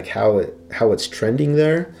kind of like how it's trending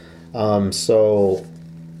there. Because,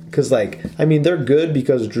 they're good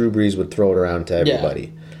because Drew Brees would throw it around to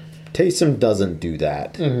everybody. Yeah. Taysom doesn't do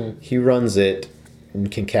that. He runs it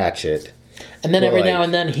and can catch it. And then every now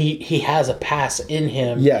and then he has a pass in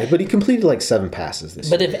him. Yeah, but he completed like 7 passes this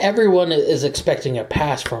year. But if everyone is expecting a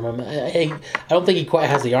pass from him, I don't think he quite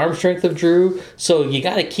has the arm strength of Drew. So you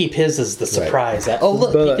got to keep his as the surprise. Right.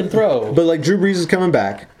 He can throw. But like Drew Brees is coming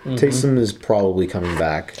back. Taysom is probably coming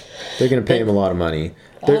back. They're going to pay him a lot of money.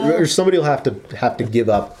 Or somebody will have to give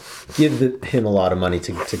him a lot of money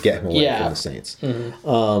to get him away from the Saints.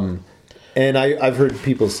 And I've heard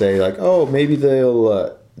people say like, oh, maybe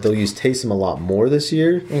they'll use Taysom a lot more this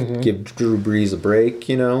year. Give Drew Brees a break,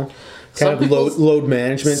 kind of load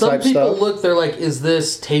management type stuff. Some people look, they're like, is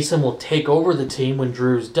this Taysom will take over the team when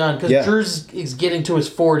Drew's done? Because Drew's is getting to his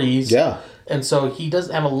 40s. Yeah. And so he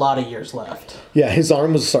doesn't have a lot of years left. Yeah, his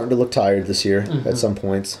arm was starting to look tired this year at some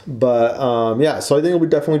points. But, so I think it would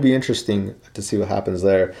definitely be interesting to see what happens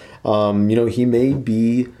there. He may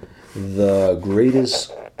be the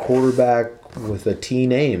greatest quarterback with a T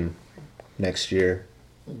name next year.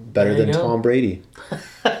 Better than Tom Brady.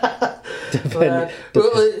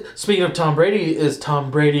 Speaking of Tom Brady, is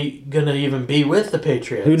Tom Brady going to even be with the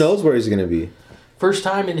Patriots? Who knows where he's going to be? First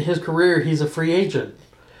time in his career, he's a free agent.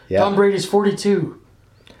 Yeah. Tom Brady's 42.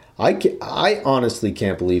 I honestly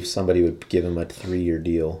can't believe somebody would give him a 3-year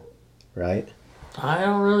deal, right? I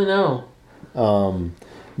don't really know.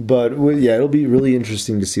 But it'll be really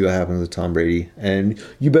interesting to see what happens with Tom Brady. And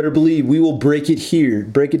you better believe we will break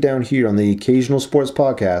it down here on the Occasional Sports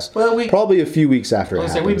Podcast. Well, probably a few weeks after it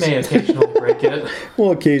happens. We may occasionally break it.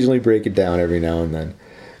 We'll occasionally break it down every now and then.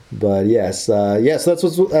 But so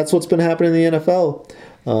that's what's been happening in the NFL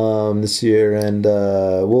this year, and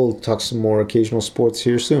we'll talk some more occasional sports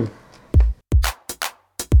here soon.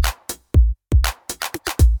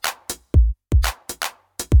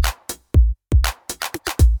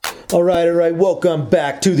 All right. Welcome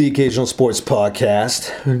back to the Occasional Sports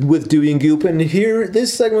Podcast with Dewey and Goop. And here,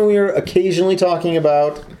 this segment, we are occasionally talking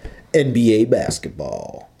about NBA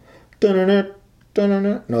basketball. No,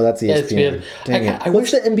 that's ESPN. Dang it.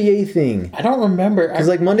 What's the NBA thing? I don't remember. Because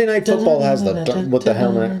Monday Night Football has what the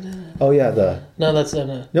helmet. Oh yeah, No, that's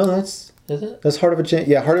that's. Is it? That's Heart of a Champ.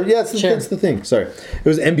 Yeah, that's the thing. Sorry, it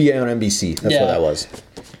was NBA on NBC. That's what that was.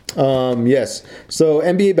 Yes. So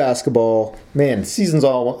NBA basketball, man, season's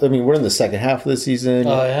we're in the second half of the season.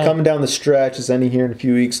 Oh, yeah. Coming down the stretch. It's ending here in a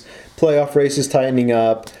few weeks. Playoff race is tightening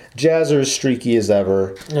up. Jazz are as streaky as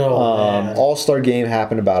ever. Man. All-Star game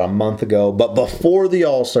happened about a month ago. But before the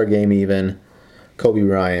All-Star game even, Kobe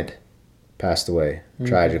Bryant passed away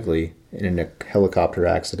tragically in a helicopter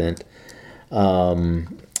accident,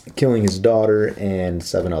 killing his daughter and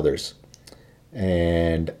 7 others.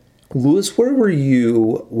 And Lewis, where were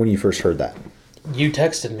you when you first heard that? You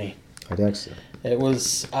texted me. I texted. It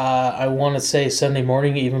was, I want to say Sunday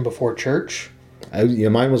morning, even before church.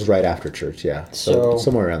 Mine was right after church, yeah. So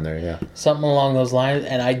somewhere around there, yeah. Something along those lines,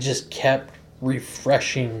 and I just kept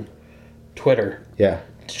refreshing Twitter. Yeah.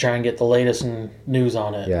 To try and get the latest news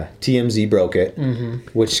on it. Yeah. TMZ broke it,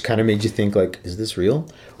 which kind of made you think, is this real?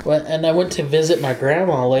 Well, and I went to visit my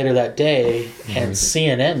grandma later that day, and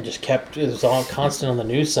CNN just it was all constant on the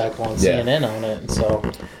news cycle on CNN on it, and so...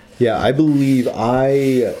 Yeah, I believe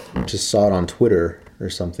I just saw it on Twitter or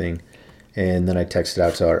something, and then I texted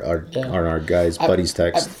out to our guys' buddies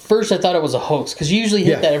text. At first I thought it was a hoax, because you usually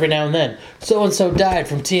hit that every now and then. So-and-so died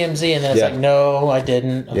from TMZ, and then it's no, I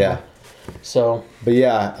didn't. Yeah. So, but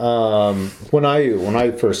when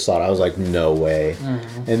I first saw it, I was like, no way.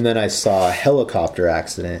 And then I saw a helicopter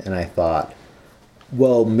accident, and I thought,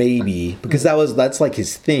 well, maybe, because that's like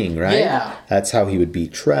his thing, right? Yeah. That's how he would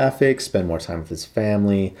beat traffic, spend more time with his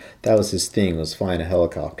family. That was his thing, was flying a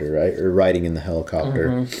helicopter, right? Or riding in the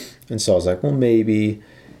helicopter. And so I was like, well, maybe.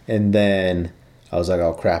 And then I was like,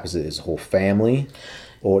 oh crap, is it his whole family?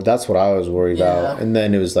 Or that's what I was worried about. And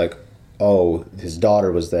then it was like, oh, his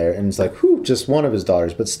daughter was there, and it's like, just one of his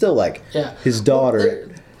daughters, but still, his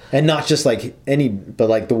daughter, and not just but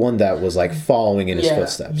the one that was following in his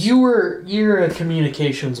footsteps. You're a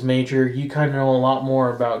communications major. You kind of know a lot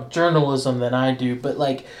more about journalism than I do, but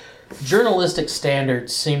journalistic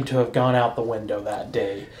standards seem to have gone out the window that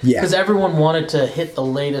day. Yeah, because everyone wanted to hit the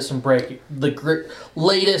latest and break the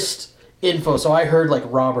latest info. So I heard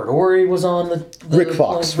Robert Horry was on the Rick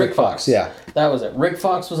Fox, yeah. That was it. Rick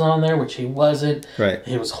Fox was on there, which he wasn't. Right.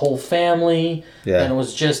 His whole family. Yeah. And it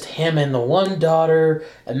was just him and the one daughter.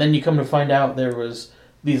 And then you come to find out there was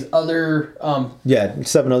these other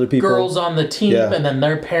 7 other people. Girls on the team, and then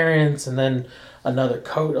their parents, and then another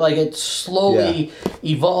coach. It slowly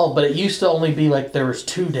evolved, but it used to only be there was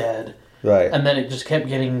 2 dead. Right. And then it just kept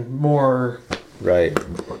getting more... Right.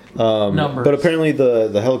 Numbers. But apparently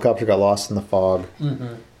the helicopter got lost in the fog,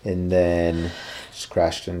 and then just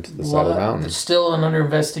crashed into the side of the mountain. It's still under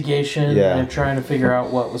investigation. Yeah. They're trying to figure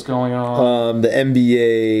out what was going on. The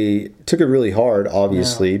NBA took it really hard,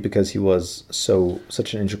 obviously, because he was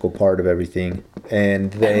such an integral part of everything.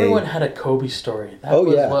 And everyone had a Kobe story. That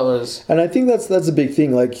was what was... And I think that's a big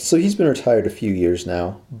thing. So he's been retired a few years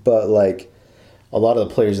now, but a lot of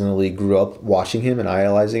the players in the league grew up watching him and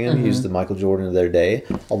idolizing him. He was the Michael Jordan of their day.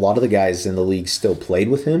 A lot of the guys in the league still played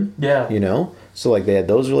with him. Yeah. So they had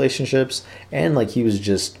those relationships, and he was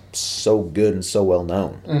just so good and so well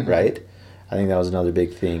known, right? I think that was another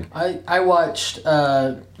big thing. I watched,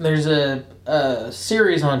 there's a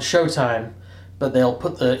series on Showtime, but they'll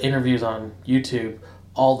put the interviews on YouTube,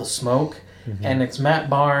 All the Smoke, and it's Matt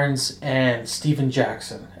Barnes and Steven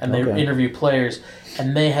Jackson, and they interview players,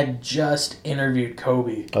 and they had just interviewed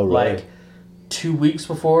Kobe, like 2 weeks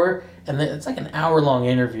before, and it's like an hour-long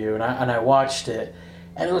interview, and I watched it,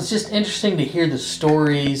 and it was just interesting to hear the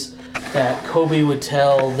stories that Kobe would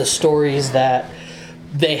tell, the stories that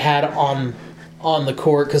they had on the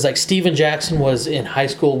court, because like Steven Jackson was in high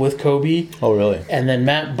school with Kobe. Oh, really? And then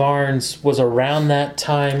Matt Barnes was around that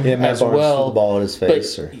time Matt as Barnes well. threw the ball at his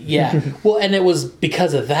face. Well, and it was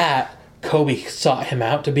because of that Kobe sought him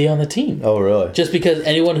out to be on the team. Oh, really? Just because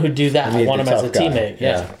anyone who'd do that would want him as a teammate.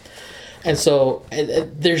 Yeah. And so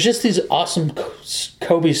there's just these awesome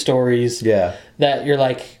Kobe stories that you're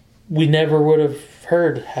like, we never would have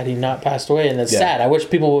heard had he not passed away, and it's sad. I wish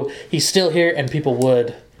he's still here and people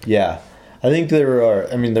would. Yeah, I think there are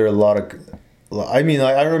a lot of, I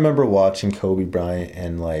remember watching Kobe Bryant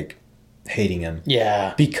and like hating him.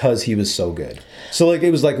 Yeah. Because he was so good. So like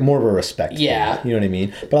it was like more of a respect thing, you know what I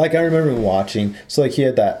mean? But like I remember watching, so like he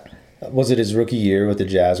had that, was it his rookie year with the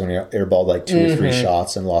Jazz when he airballed like 2 or 3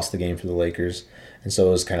 shots and lost the game for the Lakers? And so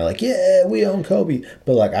it was kind of like, yeah, we own Kobe.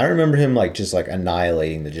 But like I remember him like just like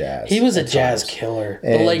annihilating the Jazz. He was a Jazz killer.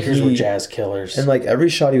 The Lakers were Jazz killers. And like every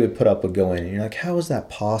shot he would put up would go in. And you're like, how is that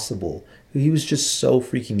possible? He was just so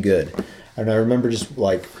freaking good. And I remember just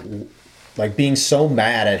like being so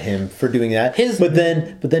mad at him for doing that. But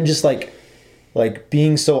then just like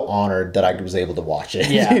being so honored that I was able to watch it.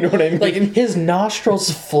 Yeah. You know what I mean? Like his nostrils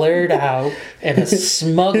flared out and a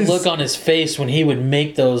smug look on his face when he would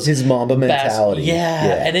make those. His Mamba mentality.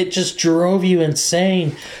 Yeah. And it just drove you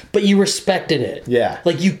insane. But you respected it. Yeah.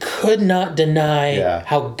 Like you could not deny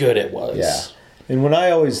how good it was. Yeah. And when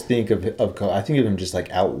I always think of I think of him just like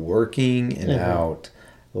out working and out,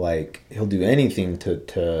 like he'll do anything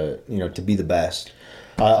to be the best.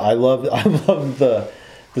 I love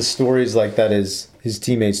the stories like that his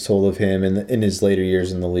teammates told of him in his later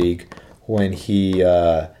years in the league when he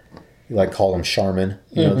like called them Charmin,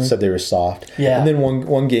 said they were soft. Yeah. And then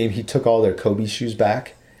one game he took all their Kobe shoes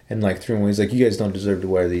back and like threw them away. He's like, you guys don't deserve to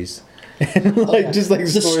wear these. And like just like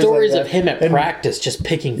the stories like of him at practice just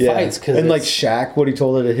picking fights and like Shaq, what he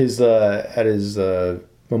told at his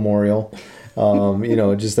memorial.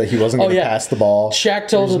 Just that he wasn't going to pass the ball. Shaq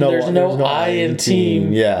told him there's no I in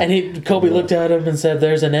team. Yeah. And Kobe looked at him and said,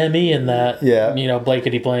 there's an M-E in that. Yeah.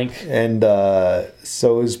 Blankety blank. And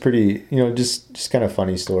so it was pretty, just kind of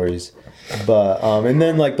funny stories. But, and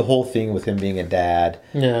then like the whole thing with him being a dad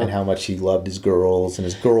and how much he loved his girls and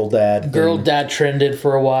his girl dad. Girl dad trended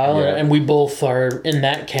for a while and we both are in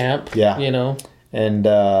that camp. Yeah.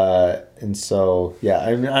 And so, I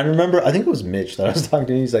remember, I think it was Mitch that I was talking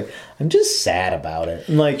to. He's like, I'm just sad about it.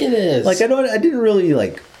 And like, it is. Like, I didn't really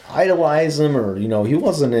like idolize him or, he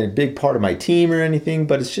wasn't a big part of my team or anything,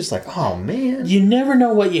 but it's just like, oh man. You never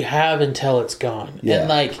know what you have until it's gone. Yeah. And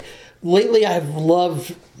like, lately I've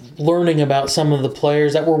loved learning about some of the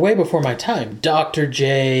players that were way before my time. Dr.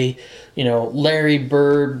 J, Larry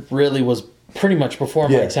Bird really was pretty much before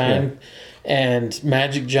my time. Yeah. And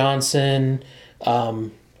Magic Johnson,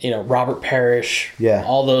 Robert Parrish,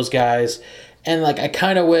 all those guys. And like I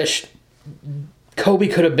kind of wish Kobe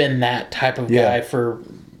could have been that type of guy for,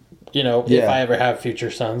 if I ever have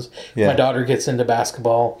future sons. If my daughter gets into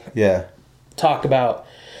basketball. Yeah. Talk about,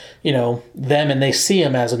 them and they see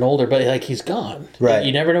him as an older, but like he's gone. Right.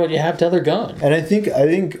 You never know what you have till they're gone. And I think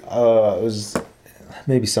it was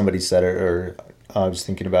maybe somebody said it or I was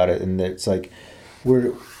thinking about it and it's like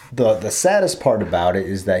the saddest part about it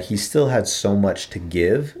is that he still had so much to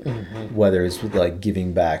give, whether it's like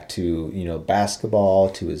giving back to,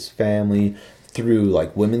 basketball, to his family, through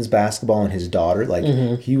like women's basketball and his daughter.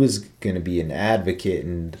 Like he was going to be an advocate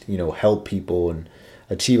and, help people and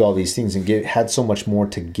achieve all these things and had so much more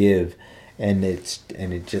to give. And that's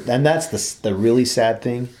the really sad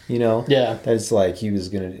thing, Yeah. That's like you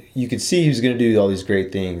could see he was gonna do all these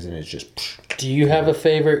great things and it's just. Do you have a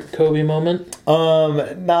favorite Kobe moment?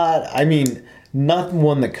 Not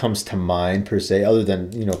one that comes to mind per se, other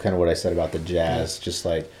than, kind of what I said about the Jazz, just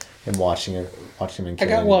like him watching him in I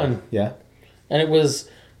got one. Yeah. And it was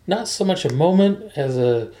not so much a moment as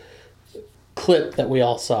a clip that we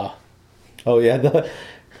all saw. Oh yeah,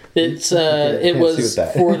 it was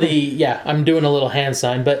for the I'm doing a little hand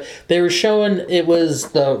sign, but they were showing it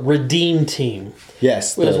was the Redeem team.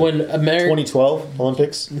 Yes, it was when 2012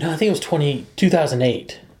 Olympics. No, I think it was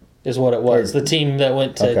 2008. is what it was. The team that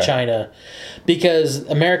went to China. Because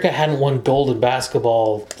America hadn't won gold in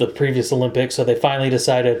basketball the previous Olympics, so they finally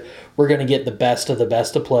decided we're going to get the best of the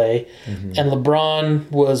best to play. And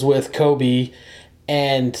LeBron was with Kobe,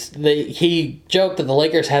 and he joked that the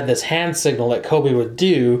Lakers had this hand signal that Kobe would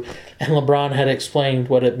do, and LeBron had explained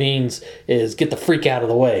what it means is get the freak out of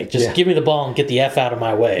the way. Just give me the ball and get the F out of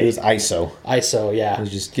my way. It was ISO. ISO, yeah. It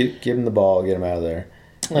was just give him the ball, get him out of there.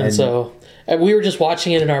 And so... we were just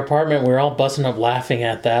watching it in our apartment. We were all busting up laughing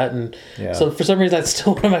at that. And so for some reason, that's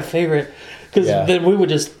still one of my favorite. Because then we would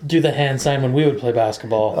just do the hand sign when we would play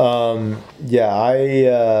basketball.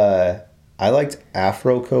 I liked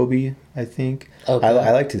Afro Kobe, I think. Okay.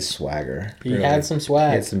 I liked his swagger. He had some swag.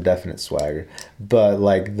 He had some definite swagger. But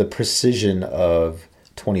like the precision of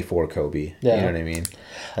 24 Kobe. You know what I mean?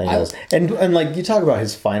 And like you talk about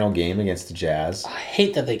his final game against the Jazz. I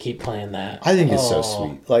hate that they keep playing that. I think it's so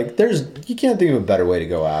sweet. Like you can't think of a better way to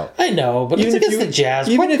go out. I know, but even it's against the Jazz.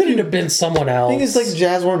 Even if it could have been someone else. The thing is, like, the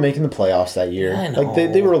Jazz weren't making the playoffs that year. I know.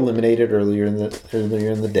 Like they were eliminated earlier in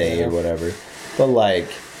the day or whatever. But like,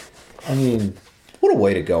 I mean, what a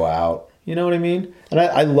way to go out. You know what I mean? And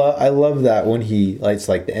I love that when it's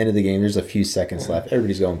like the end of the game, there's a few seconds left,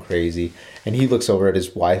 everybody's going crazy, and he looks over at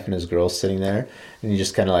his wife and his girl sitting there, and he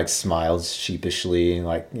just kind of like smiles sheepishly and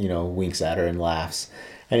like, you know, winks at her and laughs,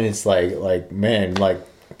 and it's like man, like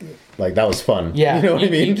that was fun. Yeah, you know what I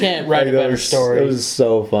mean? You can't write a better story. It was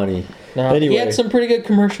so funny. No, anyway, he had some pretty good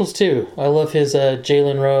commercials too. I love his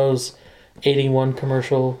Jalen Rose 81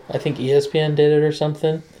 commercial. I think ESPN did it or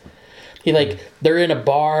something. They're in a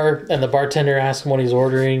bar, and the bartender asked him what he's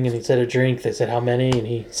ordering, and he said a drink. They said, how many? And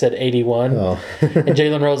he said 81. Oh. And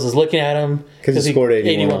Jalen Rose is looking at him because he scored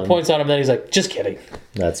 81 points on him. Then he's like, just kidding.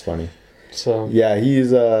 That's funny. So yeah, he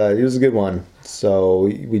was a good one. So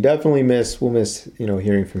we definitely we'll miss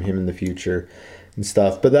hearing from him in the future and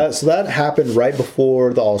stuff. But that happened right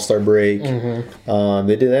before the All-Star break. Mm-hmm.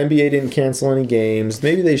 The NBA didn't cancel any games.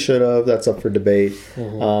 Maybe they should have. That's up for debate.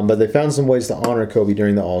 Mm-hmm. But they found some ways to honor Kobe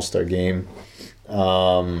during the All-Star game.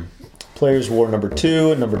 Players wore number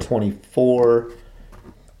 2 and number 24.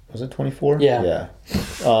 Was it 24? Yeah.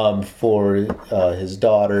 For his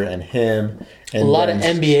daughter and him. And a lot of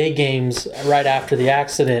NBA games right after the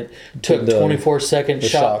accident took 24-second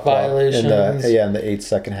shot violations. In the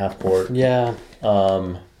 8-second half court. Yeah.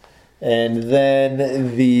 And then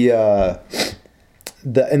in the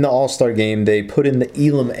All-Star game, they put in the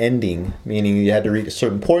Elam ending, meaning you had to reach a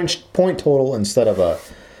certain point total instead of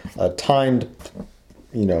a timed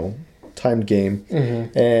game.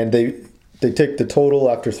 Mm-hmm. And they take the total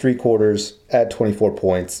after 3 quarters, add 24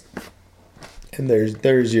 points, and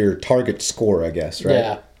there's your target score, I guess, right?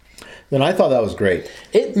 Yeah. Then I thought that was great.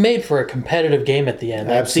 It made for a competitive game at the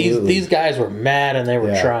end. Absolutely. These guys were mad and they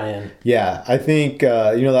were trying. Yeah, I think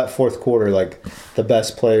that fourth quarter, like the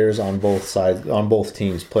best players on both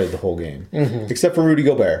teams played the whole game, except for Rudy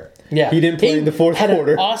Gobert. Yeah, he didn't play in the fourth quarter. Had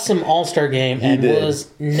an awesome All-Star game and was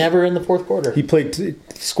never in the fourth quarter. He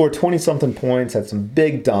scored 20-something points, had some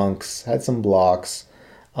big dunks, had some blocks.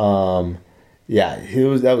 That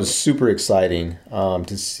was super exciting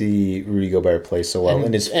to see Rudy Gobert play so well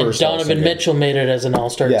in his first. And Donovan Mitchell made it as an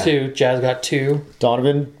All-Star too. Jazz got 2.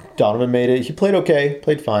 Donovan made it. He played okay,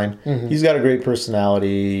 played fine. Mm-hmm. He's got a great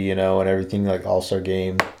personality, and everything, like All-Star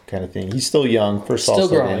game kind of thing. He's still young, first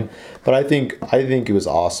All-Star game, but I think it was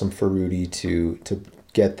awesome for Rudy to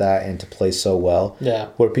get that and to play so well. Yeah,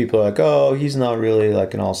 where people are like, oh, he's not really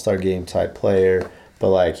like an All-Star game type player. But,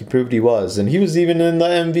 like, he proved he was. And he was even in the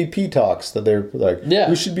MVP talks that they're like,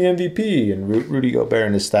 who should be MVP? And Rudy Gobert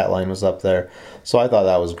and his stat line was up there. So I thought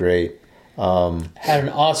that was great. Had an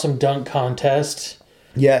awesome dunk contest.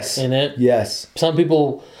 Yes. In it. Yes. Some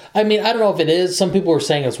people, I don't know if it is. Some people were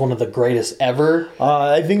saying it's one of the greatest ever.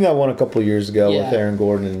 I think that one a couple of years ago with Aaron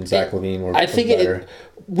Gordon and Zach LaVine I think better. It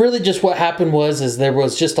really just what happened was there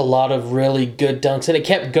was just a lot of really good dunks. And it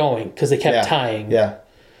kept going because they kept tying. Yeah.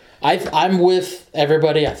 I'm with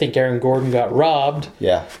everybody. I think Aaron Gordon got robbed.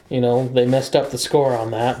 Yeah. They messed up the score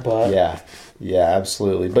on that, but yeah,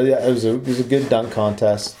 absolutely. But yeah, it was a good dunk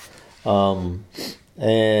contest. And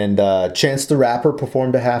Chance the Rapper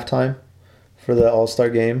performed at halftime for the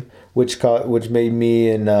All-Star game, which made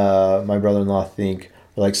me and my brother-in-law think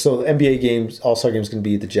so the NBA games, All-Star games, going to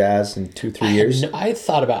be the Jazz in 2-3 years. I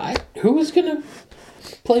thought about who was going to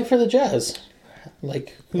play for the Jazz,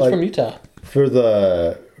 who's from Utah for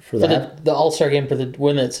the All-Star game for the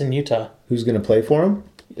when it's in Utah. Who's going to play for him?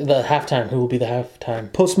 The halftime. Who will be the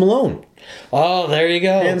halftime? Post Malone. Oh, there you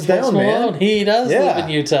go. Hands down, man. He does live in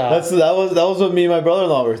Utah. That was what me and my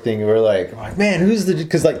brother-in-law were thinking. We're like, man, who's the...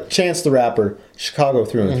 Because, like, Chance the Rapper, Chicago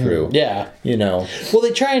through and through. Yeah. You know. Well,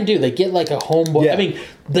 they try and do. They get, like, a homeboy. Yeah. I mean,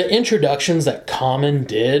 the introductions that Common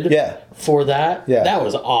did for that, that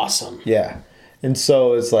was awesome. Yeah. And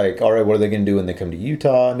so it's like, all right, what are they going to do when they come to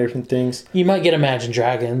Utah and different things? You might get Imagine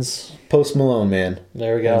Dragons. Post Malone, man.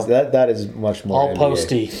 There we go. That is much more all NBA.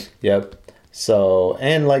 posty. Yep. So,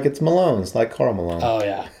 and like it's Malone's, like Karl Malone. Oh,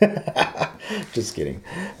 yeah. Just kidding.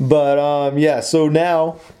 But, yeah, so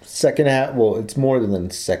now, second half, well, it's more than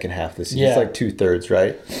the second half this year. It's like 2/3,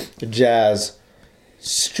 right? The Jazz,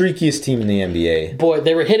 streakiest team in the NBA. Boy,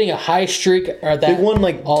 they were hitting a high streak. Or that They won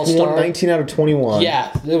like All-Star. 19 out of 21.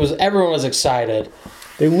 Yeah, everyone was excited.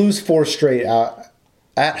 They lose 4 straight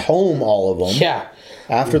at home, all of them. Yeah.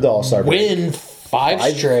 After the All-Star break. Win 5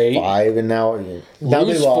 straight. 5, and now they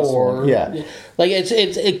Lose lost 4. one. Yeah. Like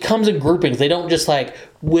it comes in groupings. They don't just like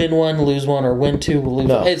win 1, lose 1, or win 2, lose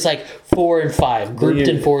 1. It's like 4 and 5, grouped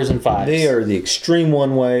in 4s and 5s. They are the extreme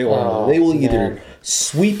one way, or they will either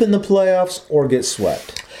sweep in the playoffs or get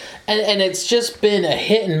swept. And it's just been a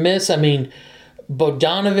hit and miss. I mean,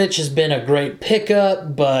 Bogdanovich has been a great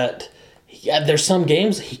pickup, but there's some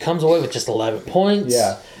games he comes away with just 11 points.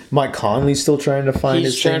 Yeah. Mike Conley's still trying to find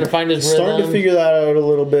his trying thing. to find his He's starting to rhythm. figure that out a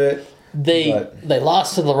little bit. They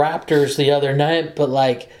lost to the Raptors the other night, but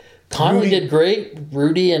like Conley did great.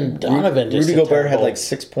 Rudy and Donovan just Rudy did Gobert had terrible. like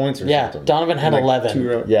 6 points or Yeah, something. Donovan had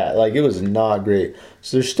 11. Yeah, like it was not great.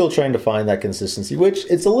 So they're still trying to find that consistency, which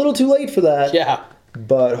it's a little too late for that. Yeah.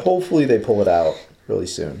 But hopefully they pull it out really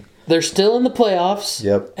soon. They're still in the playoffs.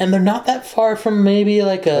 Yep. And they're not that far from maybe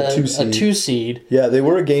like a 2 2 seed. Yeah, they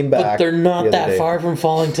were a game back. But they're not the that other day. far from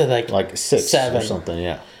falling to like 6 7 or something,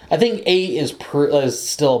 yeah. I think 8 is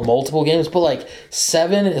still multiple games, but like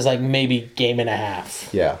 7 is like maybe game and a half.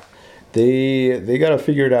 Yeah. They got to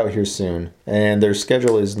figure it out here soon. And their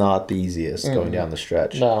schedule is not the easiest going down the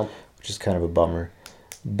stretch. No. Which is kind of a bummer.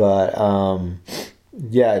 But,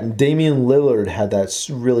 yeah, Damian Lillard had that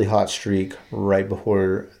really hot streak right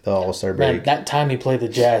before the All-Star break. Man, that time he played the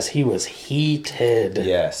Jazz, he was heated.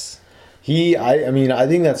 Yes. I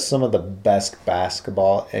think that's some of the best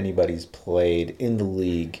basketball anybody's played in the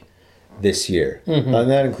league this year. And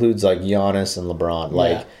that includes like Giannis and LeBron.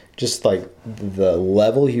 Like just like the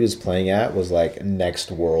level he was playing at was like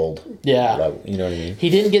next world level. You know what I mean? He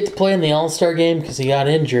didn't get to play in the All-Star game because he got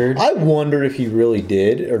injured. I wonder if he really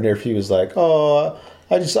did, or if he was like, oh,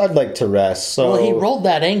 I'd like to rest. So Well, he rolled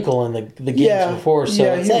that ankle in the games before, so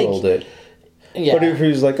yeah, it's he like, rolled it. Yeah. But if he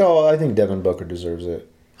was like, oh, I think Devin Booker deserves it.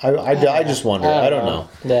 I just wonder. I don't know.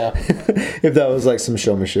 Yeah. If that was like some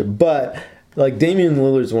showmanship. But like Damian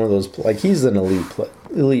Lillard's one of those, like he's an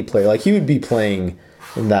elite player. Like he would be playing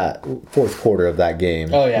in that fourth quarter of that game.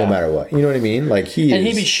 Oh, yeah. No matter what. You know what I mean? Like he'd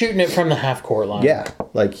be shooting it from the half court line. Yeah.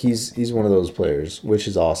 Like he's one of those players, which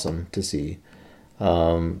is awesome to see.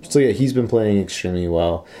 So yeah, he's been playing extremely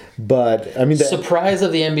well. But I mean, surprise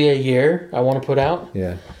of the NBA year I want to put out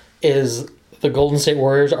is the Golden State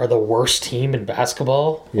Warriors are the worst team in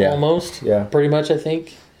basketball almost. Yeah. Pretty much, I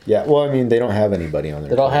think. Yeah, well, I mean, they don't have anybody on there.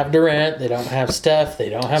 They don't have Durant. They don't have Steph. They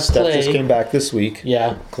don't have Clay. Steph just came back this week.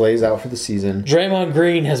 Yeah. Clay's out for the season. Draymond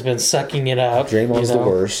Green has been sucking it up. Draymond's the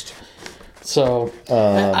worst. So,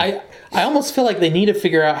 I almost feel like they need to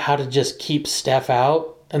figure out how to just keep Steph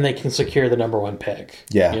out and they can secure the number 1 pick.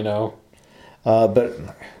 Yeah. You know? But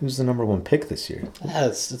who's the number 1 pick this year?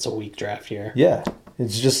 It's a weak draft year. Yeah.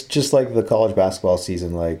 It's just like the college basketball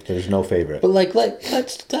season. Like, there's no favorite. But let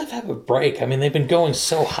Steph have a break. I mean, they've been going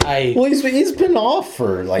so high. Well, he's been off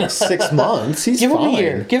for like 6 months. He's Give fine. him a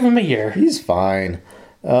year. Give him a year. He's fine.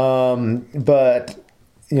 But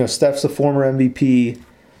you know, Steph's a former MVP.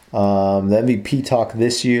 The MVP talk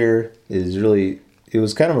this year is really. It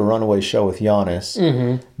was kind of a runaway show with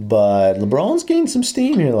Giannis. But LeBron's gained some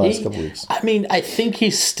steam here the last couple weeks. I mean, I think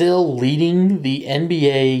he's still leading the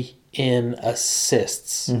NBA in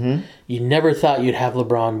assists. You never thought you'd have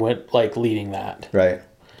LeBron leading that. Right.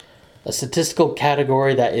 A statistical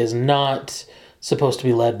category that is not supposed to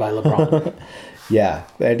be led by LeBron. Yeah,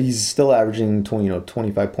 and he's still averaging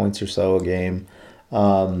 25 points or so a game.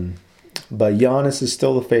 But Giannis is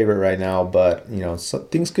still the favorite right now, but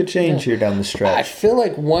things could change here down the stretch. I feel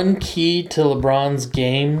like one key to LeBron's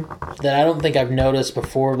game that I don't think I've noticed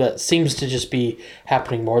before that seems to just be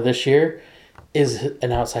happening more this year is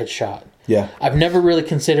an outside shot. Yeah. I've never really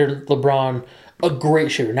considered LeBron a great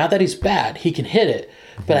shooter. Not that he's bad. He can hit it.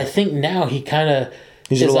 But I think now he kind of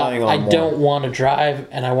He's relying on I more. don't want to drive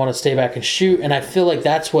and I want to stay back and shoot. And I feel like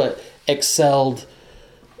that's what excelled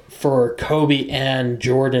for Kobe and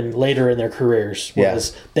Jordan later in their careers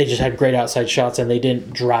was they just had great outside shots and they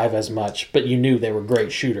didn't drive as much, but you knew they were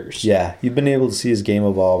great shooters. Yeah, you've been able to see his game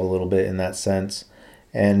evolve a little bit in that sense.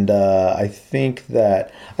 And I think Dan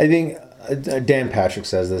Patrick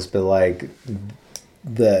says this, but like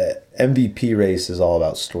the MVP race is all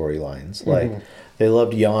about storylines. Like they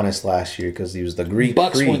loved Giannis last year because he was the Greek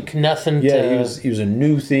Bucks freak. went nothing. Yeah, he was a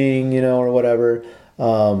new thing, or whatever.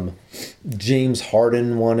 James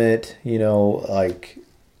Harden won it, like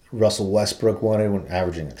Russell Westbrook won it when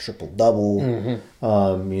averaging a triple-double,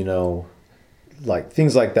 like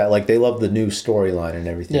things like that. Like they love the new storyline and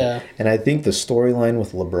everything. Yeah. And I think the storyline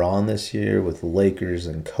with LeBron this year, with the Lakers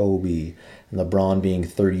and Kobe, and LeBron being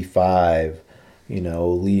 35,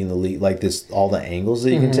 leading the league, like this, all the angles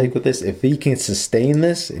that you can take with this, if he can sustain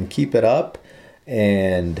this and keep it up,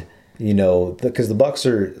 and because the Bucks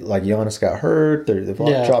are like Giannis got hurt, they've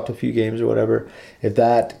dropped a few games or whatever. If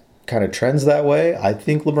that kind of trends that way, I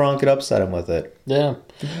think LeBron could upset him with it. Yeah,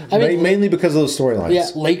 I mean mainly because of those storylines. Yeah,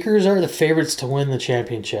 Lakers are the favorites to win the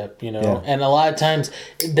championship. And a lot of times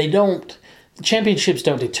championships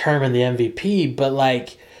don't determine the MVP, but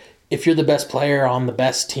like if you're the best player on the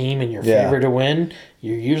best team and you're favored to win,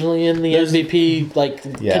 you're usually in the MVP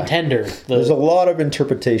contender. There's a lot of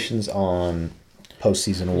interpretations on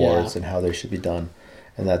postseason awards and how they should be done,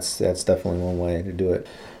 and that's definitely one way to do it.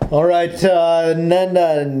 All right, and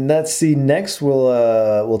then let's see. Next,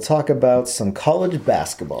 we'll talk about some college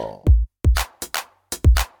basketball.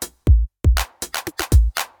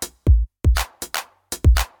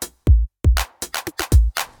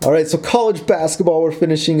 All right, so college basketball, we're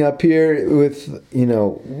finishing up here with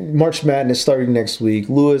March Madness starting next week.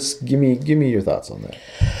 Lewis, give me your thoughts on that.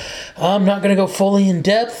 I'm not going to go fully in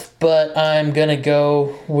depth, but I'm going to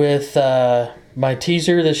go with my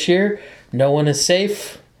teaser this year. No one is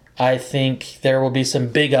safe. I think there will be some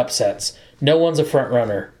big upsets. No one's a front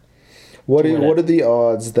runner. What are the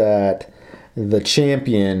odds that the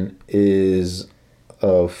champion is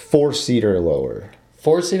a 4-seed or lower?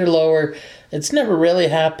 4-seed or lower. It's never really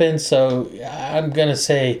happened, so I'm going to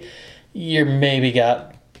say you maybe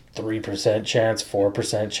got 3% chance,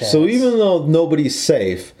 4% chance. So even though nobody's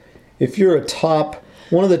safe, if you're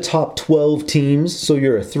one of the top 12 teams, so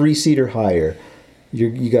you're a 3-seed or higher,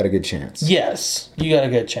 you got a good chance. Yes, you got a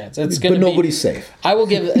good chance. But nobody's safe. I will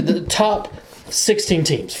give the top 16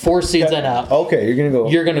 teams, 4 seeds and up. Okay, you're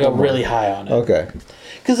gonna go really high on it. Okay.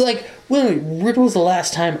 Because when was the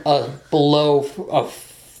last time below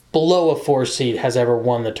a 4 seed has ever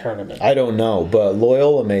won the tournament? I don't know, but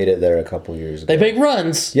Loyola made it there a couple years ago. They make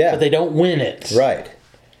runs, but they don't win it.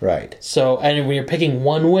 Right. So, and when you're picking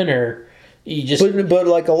one winner, you just but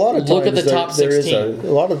like a lot of times look at the top 16.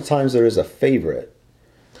 A lot of the times there is a favorite.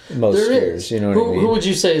 Most years, you know what I mean? Who would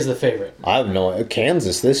you say is the favorite? I have no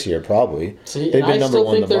Kansas this year, probably. See, they've been number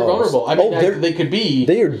one. I still think they're vulnerable. I mean, they could be.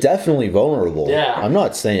 They are definitely vulnerable. Yeah. I'm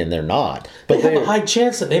not saying they're not. But they have a high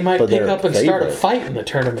chance that they might pick up and start a fight in the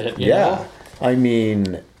tournament. You know? I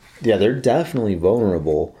mean, they're definitely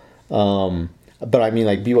vulnerable. But I mean,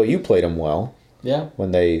 like BYU played them well. Yeah.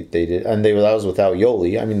 When they did, and that was without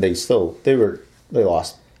Yoli. I mean, they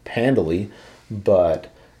lost handily, but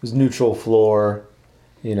it was neutral floor.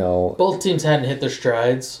 Both teams hadn't hit their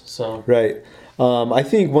strides, so right. I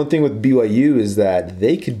think one thing with BYU is that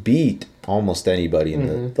they could beat almost anybody in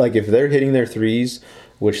the like if they're hitting their threes,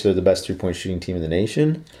 which they're the best 3-point shooting team in the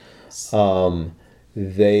nation.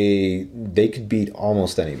 They could beat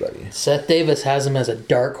almost anybody. Seth Davis has him as a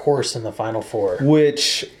dark horse in the Final Four,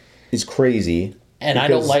 which is crazy. And I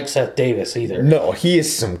don't like Seth Davis either. No, he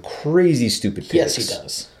has some crazy stupid picks. Yes, he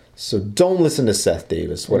does. So don't listen to Seth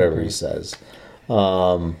Davis, whatever he says.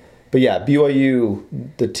 But yeah, BYU,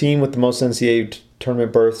 the team with the most NCAA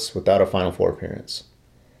tournament berths without a Final Four appearance.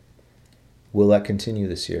 Will that continue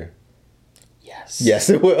this year? Yes. Yes,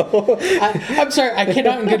 it will. I'm sorry, I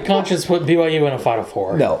cannot in good conscience put BYU in a Final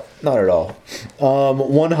Four. No, not at all.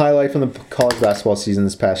 One highlight from the college basketball season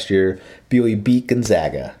this past year, BYU beat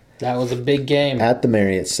Gonzaga. That was a big game. At the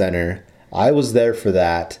Marriott Center. I was there for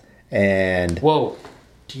that, and... Whoa.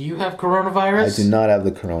 Do you have coronavirus? I do not have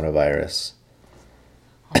the coronavirus.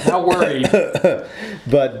 I'm not worried.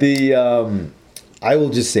 But I will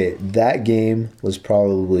just say it, that game was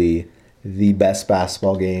probably the best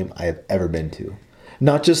basketball game I have ever been to.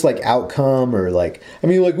 Not just like outcome or like, I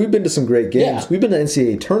mean, like we've been to some great games. Yeah. We've been to the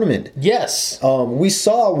NCAA tournament. Yes. We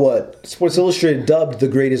saw what Sports Illustrated dubbed the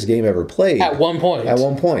greatest game ever played. At one point.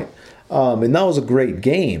 And that was a great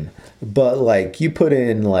game. But like you put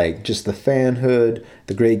in like just the fanhood,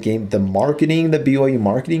 the great game, the marketing that BYU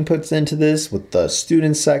marketing puts into this with the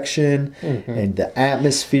student section and the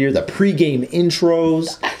atmosphere, the pregame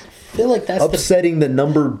intros. feel like that's upsetting the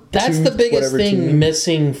number. That's two, the biggest thing team.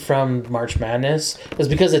 missing from March Madness is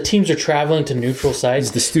because the teams are traveling to neutral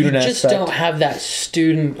sites. The student you just aspect. don't have that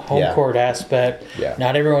student home court aspect. Yeah.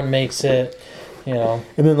 Not everyone makes it. You know,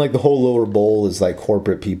 and then like the whole lower bowl is like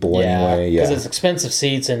corporate people anyway. Because it's expensive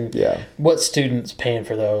seats, and what students paying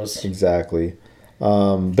for those? Exactly.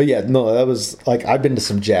 But yeah, no, that was like I've been to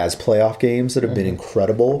some Jazz playoff games that have been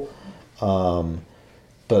incredible.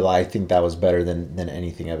 But I think that was better than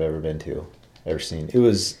anything I've ever seen. It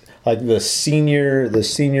was like the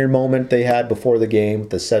senior moment they had before the game.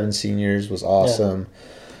 The 7 seniors was awesome.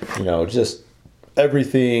 Yeah. You know, just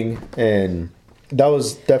everything, and that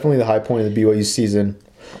was definitely the high point of the BYU season.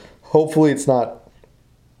 Hopefully, it's not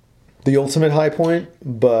the ultimate high point,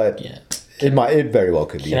 but it very well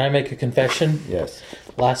could be. Can I make a confession? Yes.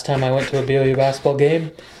 Last time I went to a BYU basketball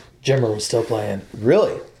game, Jimmer was still playing.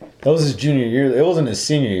 Really? That was his junior year. It wasn't his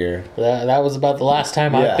senior year. That was about the last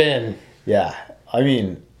time I've been. Yeah. I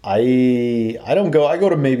mean, I don't go. I go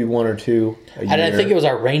to maybe 1 or 2 a year. And I think it was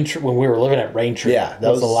our Raintree when we were living at Raintree. Yeah.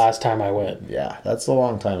 That was the last time I went. Yeah. That's a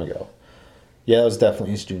long time ago. Yeah, that was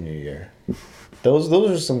definitely his junior year. Those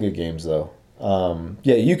are some good games, though.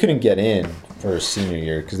 Yeah, you couldn't get in for his senior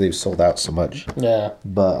year because they've sold out so much. Yeah.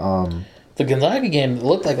 But the Gonzaga game, it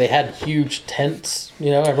looked like they had huge tents.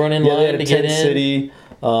 You know, everyone in line to get in. City.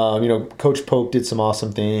 You know, Coach Pope did some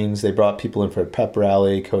awesome things. They brought people in for a pep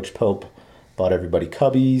rally. Coach Pope bought everybody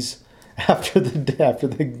cubbies after the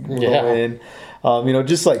win. You know,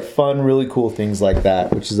 just like fun, really cool things like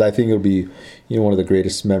that, which is I think it'll be one of the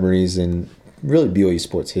greatest memories in really BYU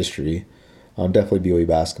sports history. Definitely BYU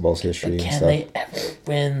basketball's history. But can they ever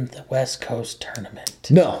win the West Coast tournament?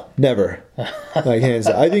 No, never. Like hands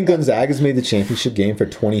down. I think Gonzaga's made the championship game for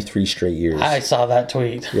 23 straight years. I saw that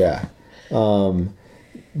tweet. Yeah.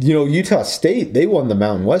 You know, Utah State, they won the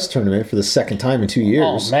Mountain West tournament for the second time in 2 years.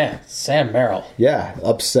 Oh, man. Sam Merrill. Yeah.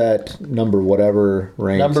 Upset number whatever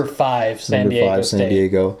ranked. Number 5, San Diego State. San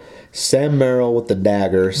Diego. Sam Merrill with the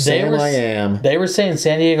dagger. They were saying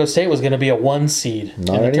San Diego State was going to be a 1 seed in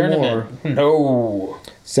the anymore. Tournament. No.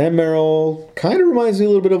 Sam Merrill kind of reminds me a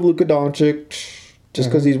little bit of Luka Doncic, just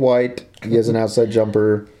because he's white. He has an outside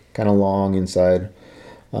jumper, kind of long inside.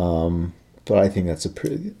 But I think that's a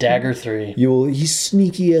pretty... Dagger 3. He's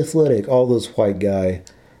sneaky athletic. All those white guy...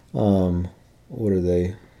 what are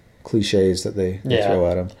they? Cliches that they throw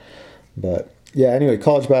at him. But... yeah, anyway,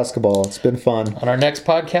 college basketball. It's been fun. On our next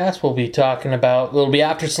podcast, we'll be talking about... it'll be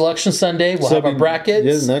after Selection Sunday. We'll have our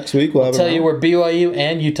brackets. Yeah, next week we'll tell you where BYU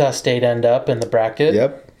and Utah State end up in the bracket.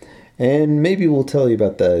 Yep. And maybe we'll tell you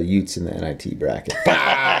about the Utes in the NIT bracket.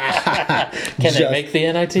 Can they make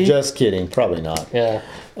the NIT? Just kidding. Probably not. Yeah.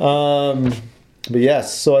 But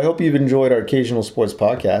yes, so I hope you've enjoyed our occasional sports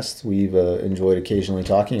podcast. We've enjoyed occasionally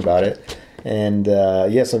talking about it. And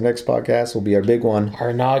yes, our next podcast will be our big one. Our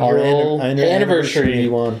inaugural anniversary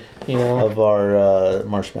one of our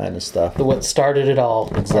March Madness stuff. What started it all.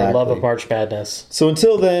 Exactly. Our love of March Madness. So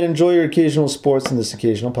until then, enjoy your occasional sports and this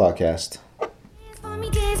occasional podcast.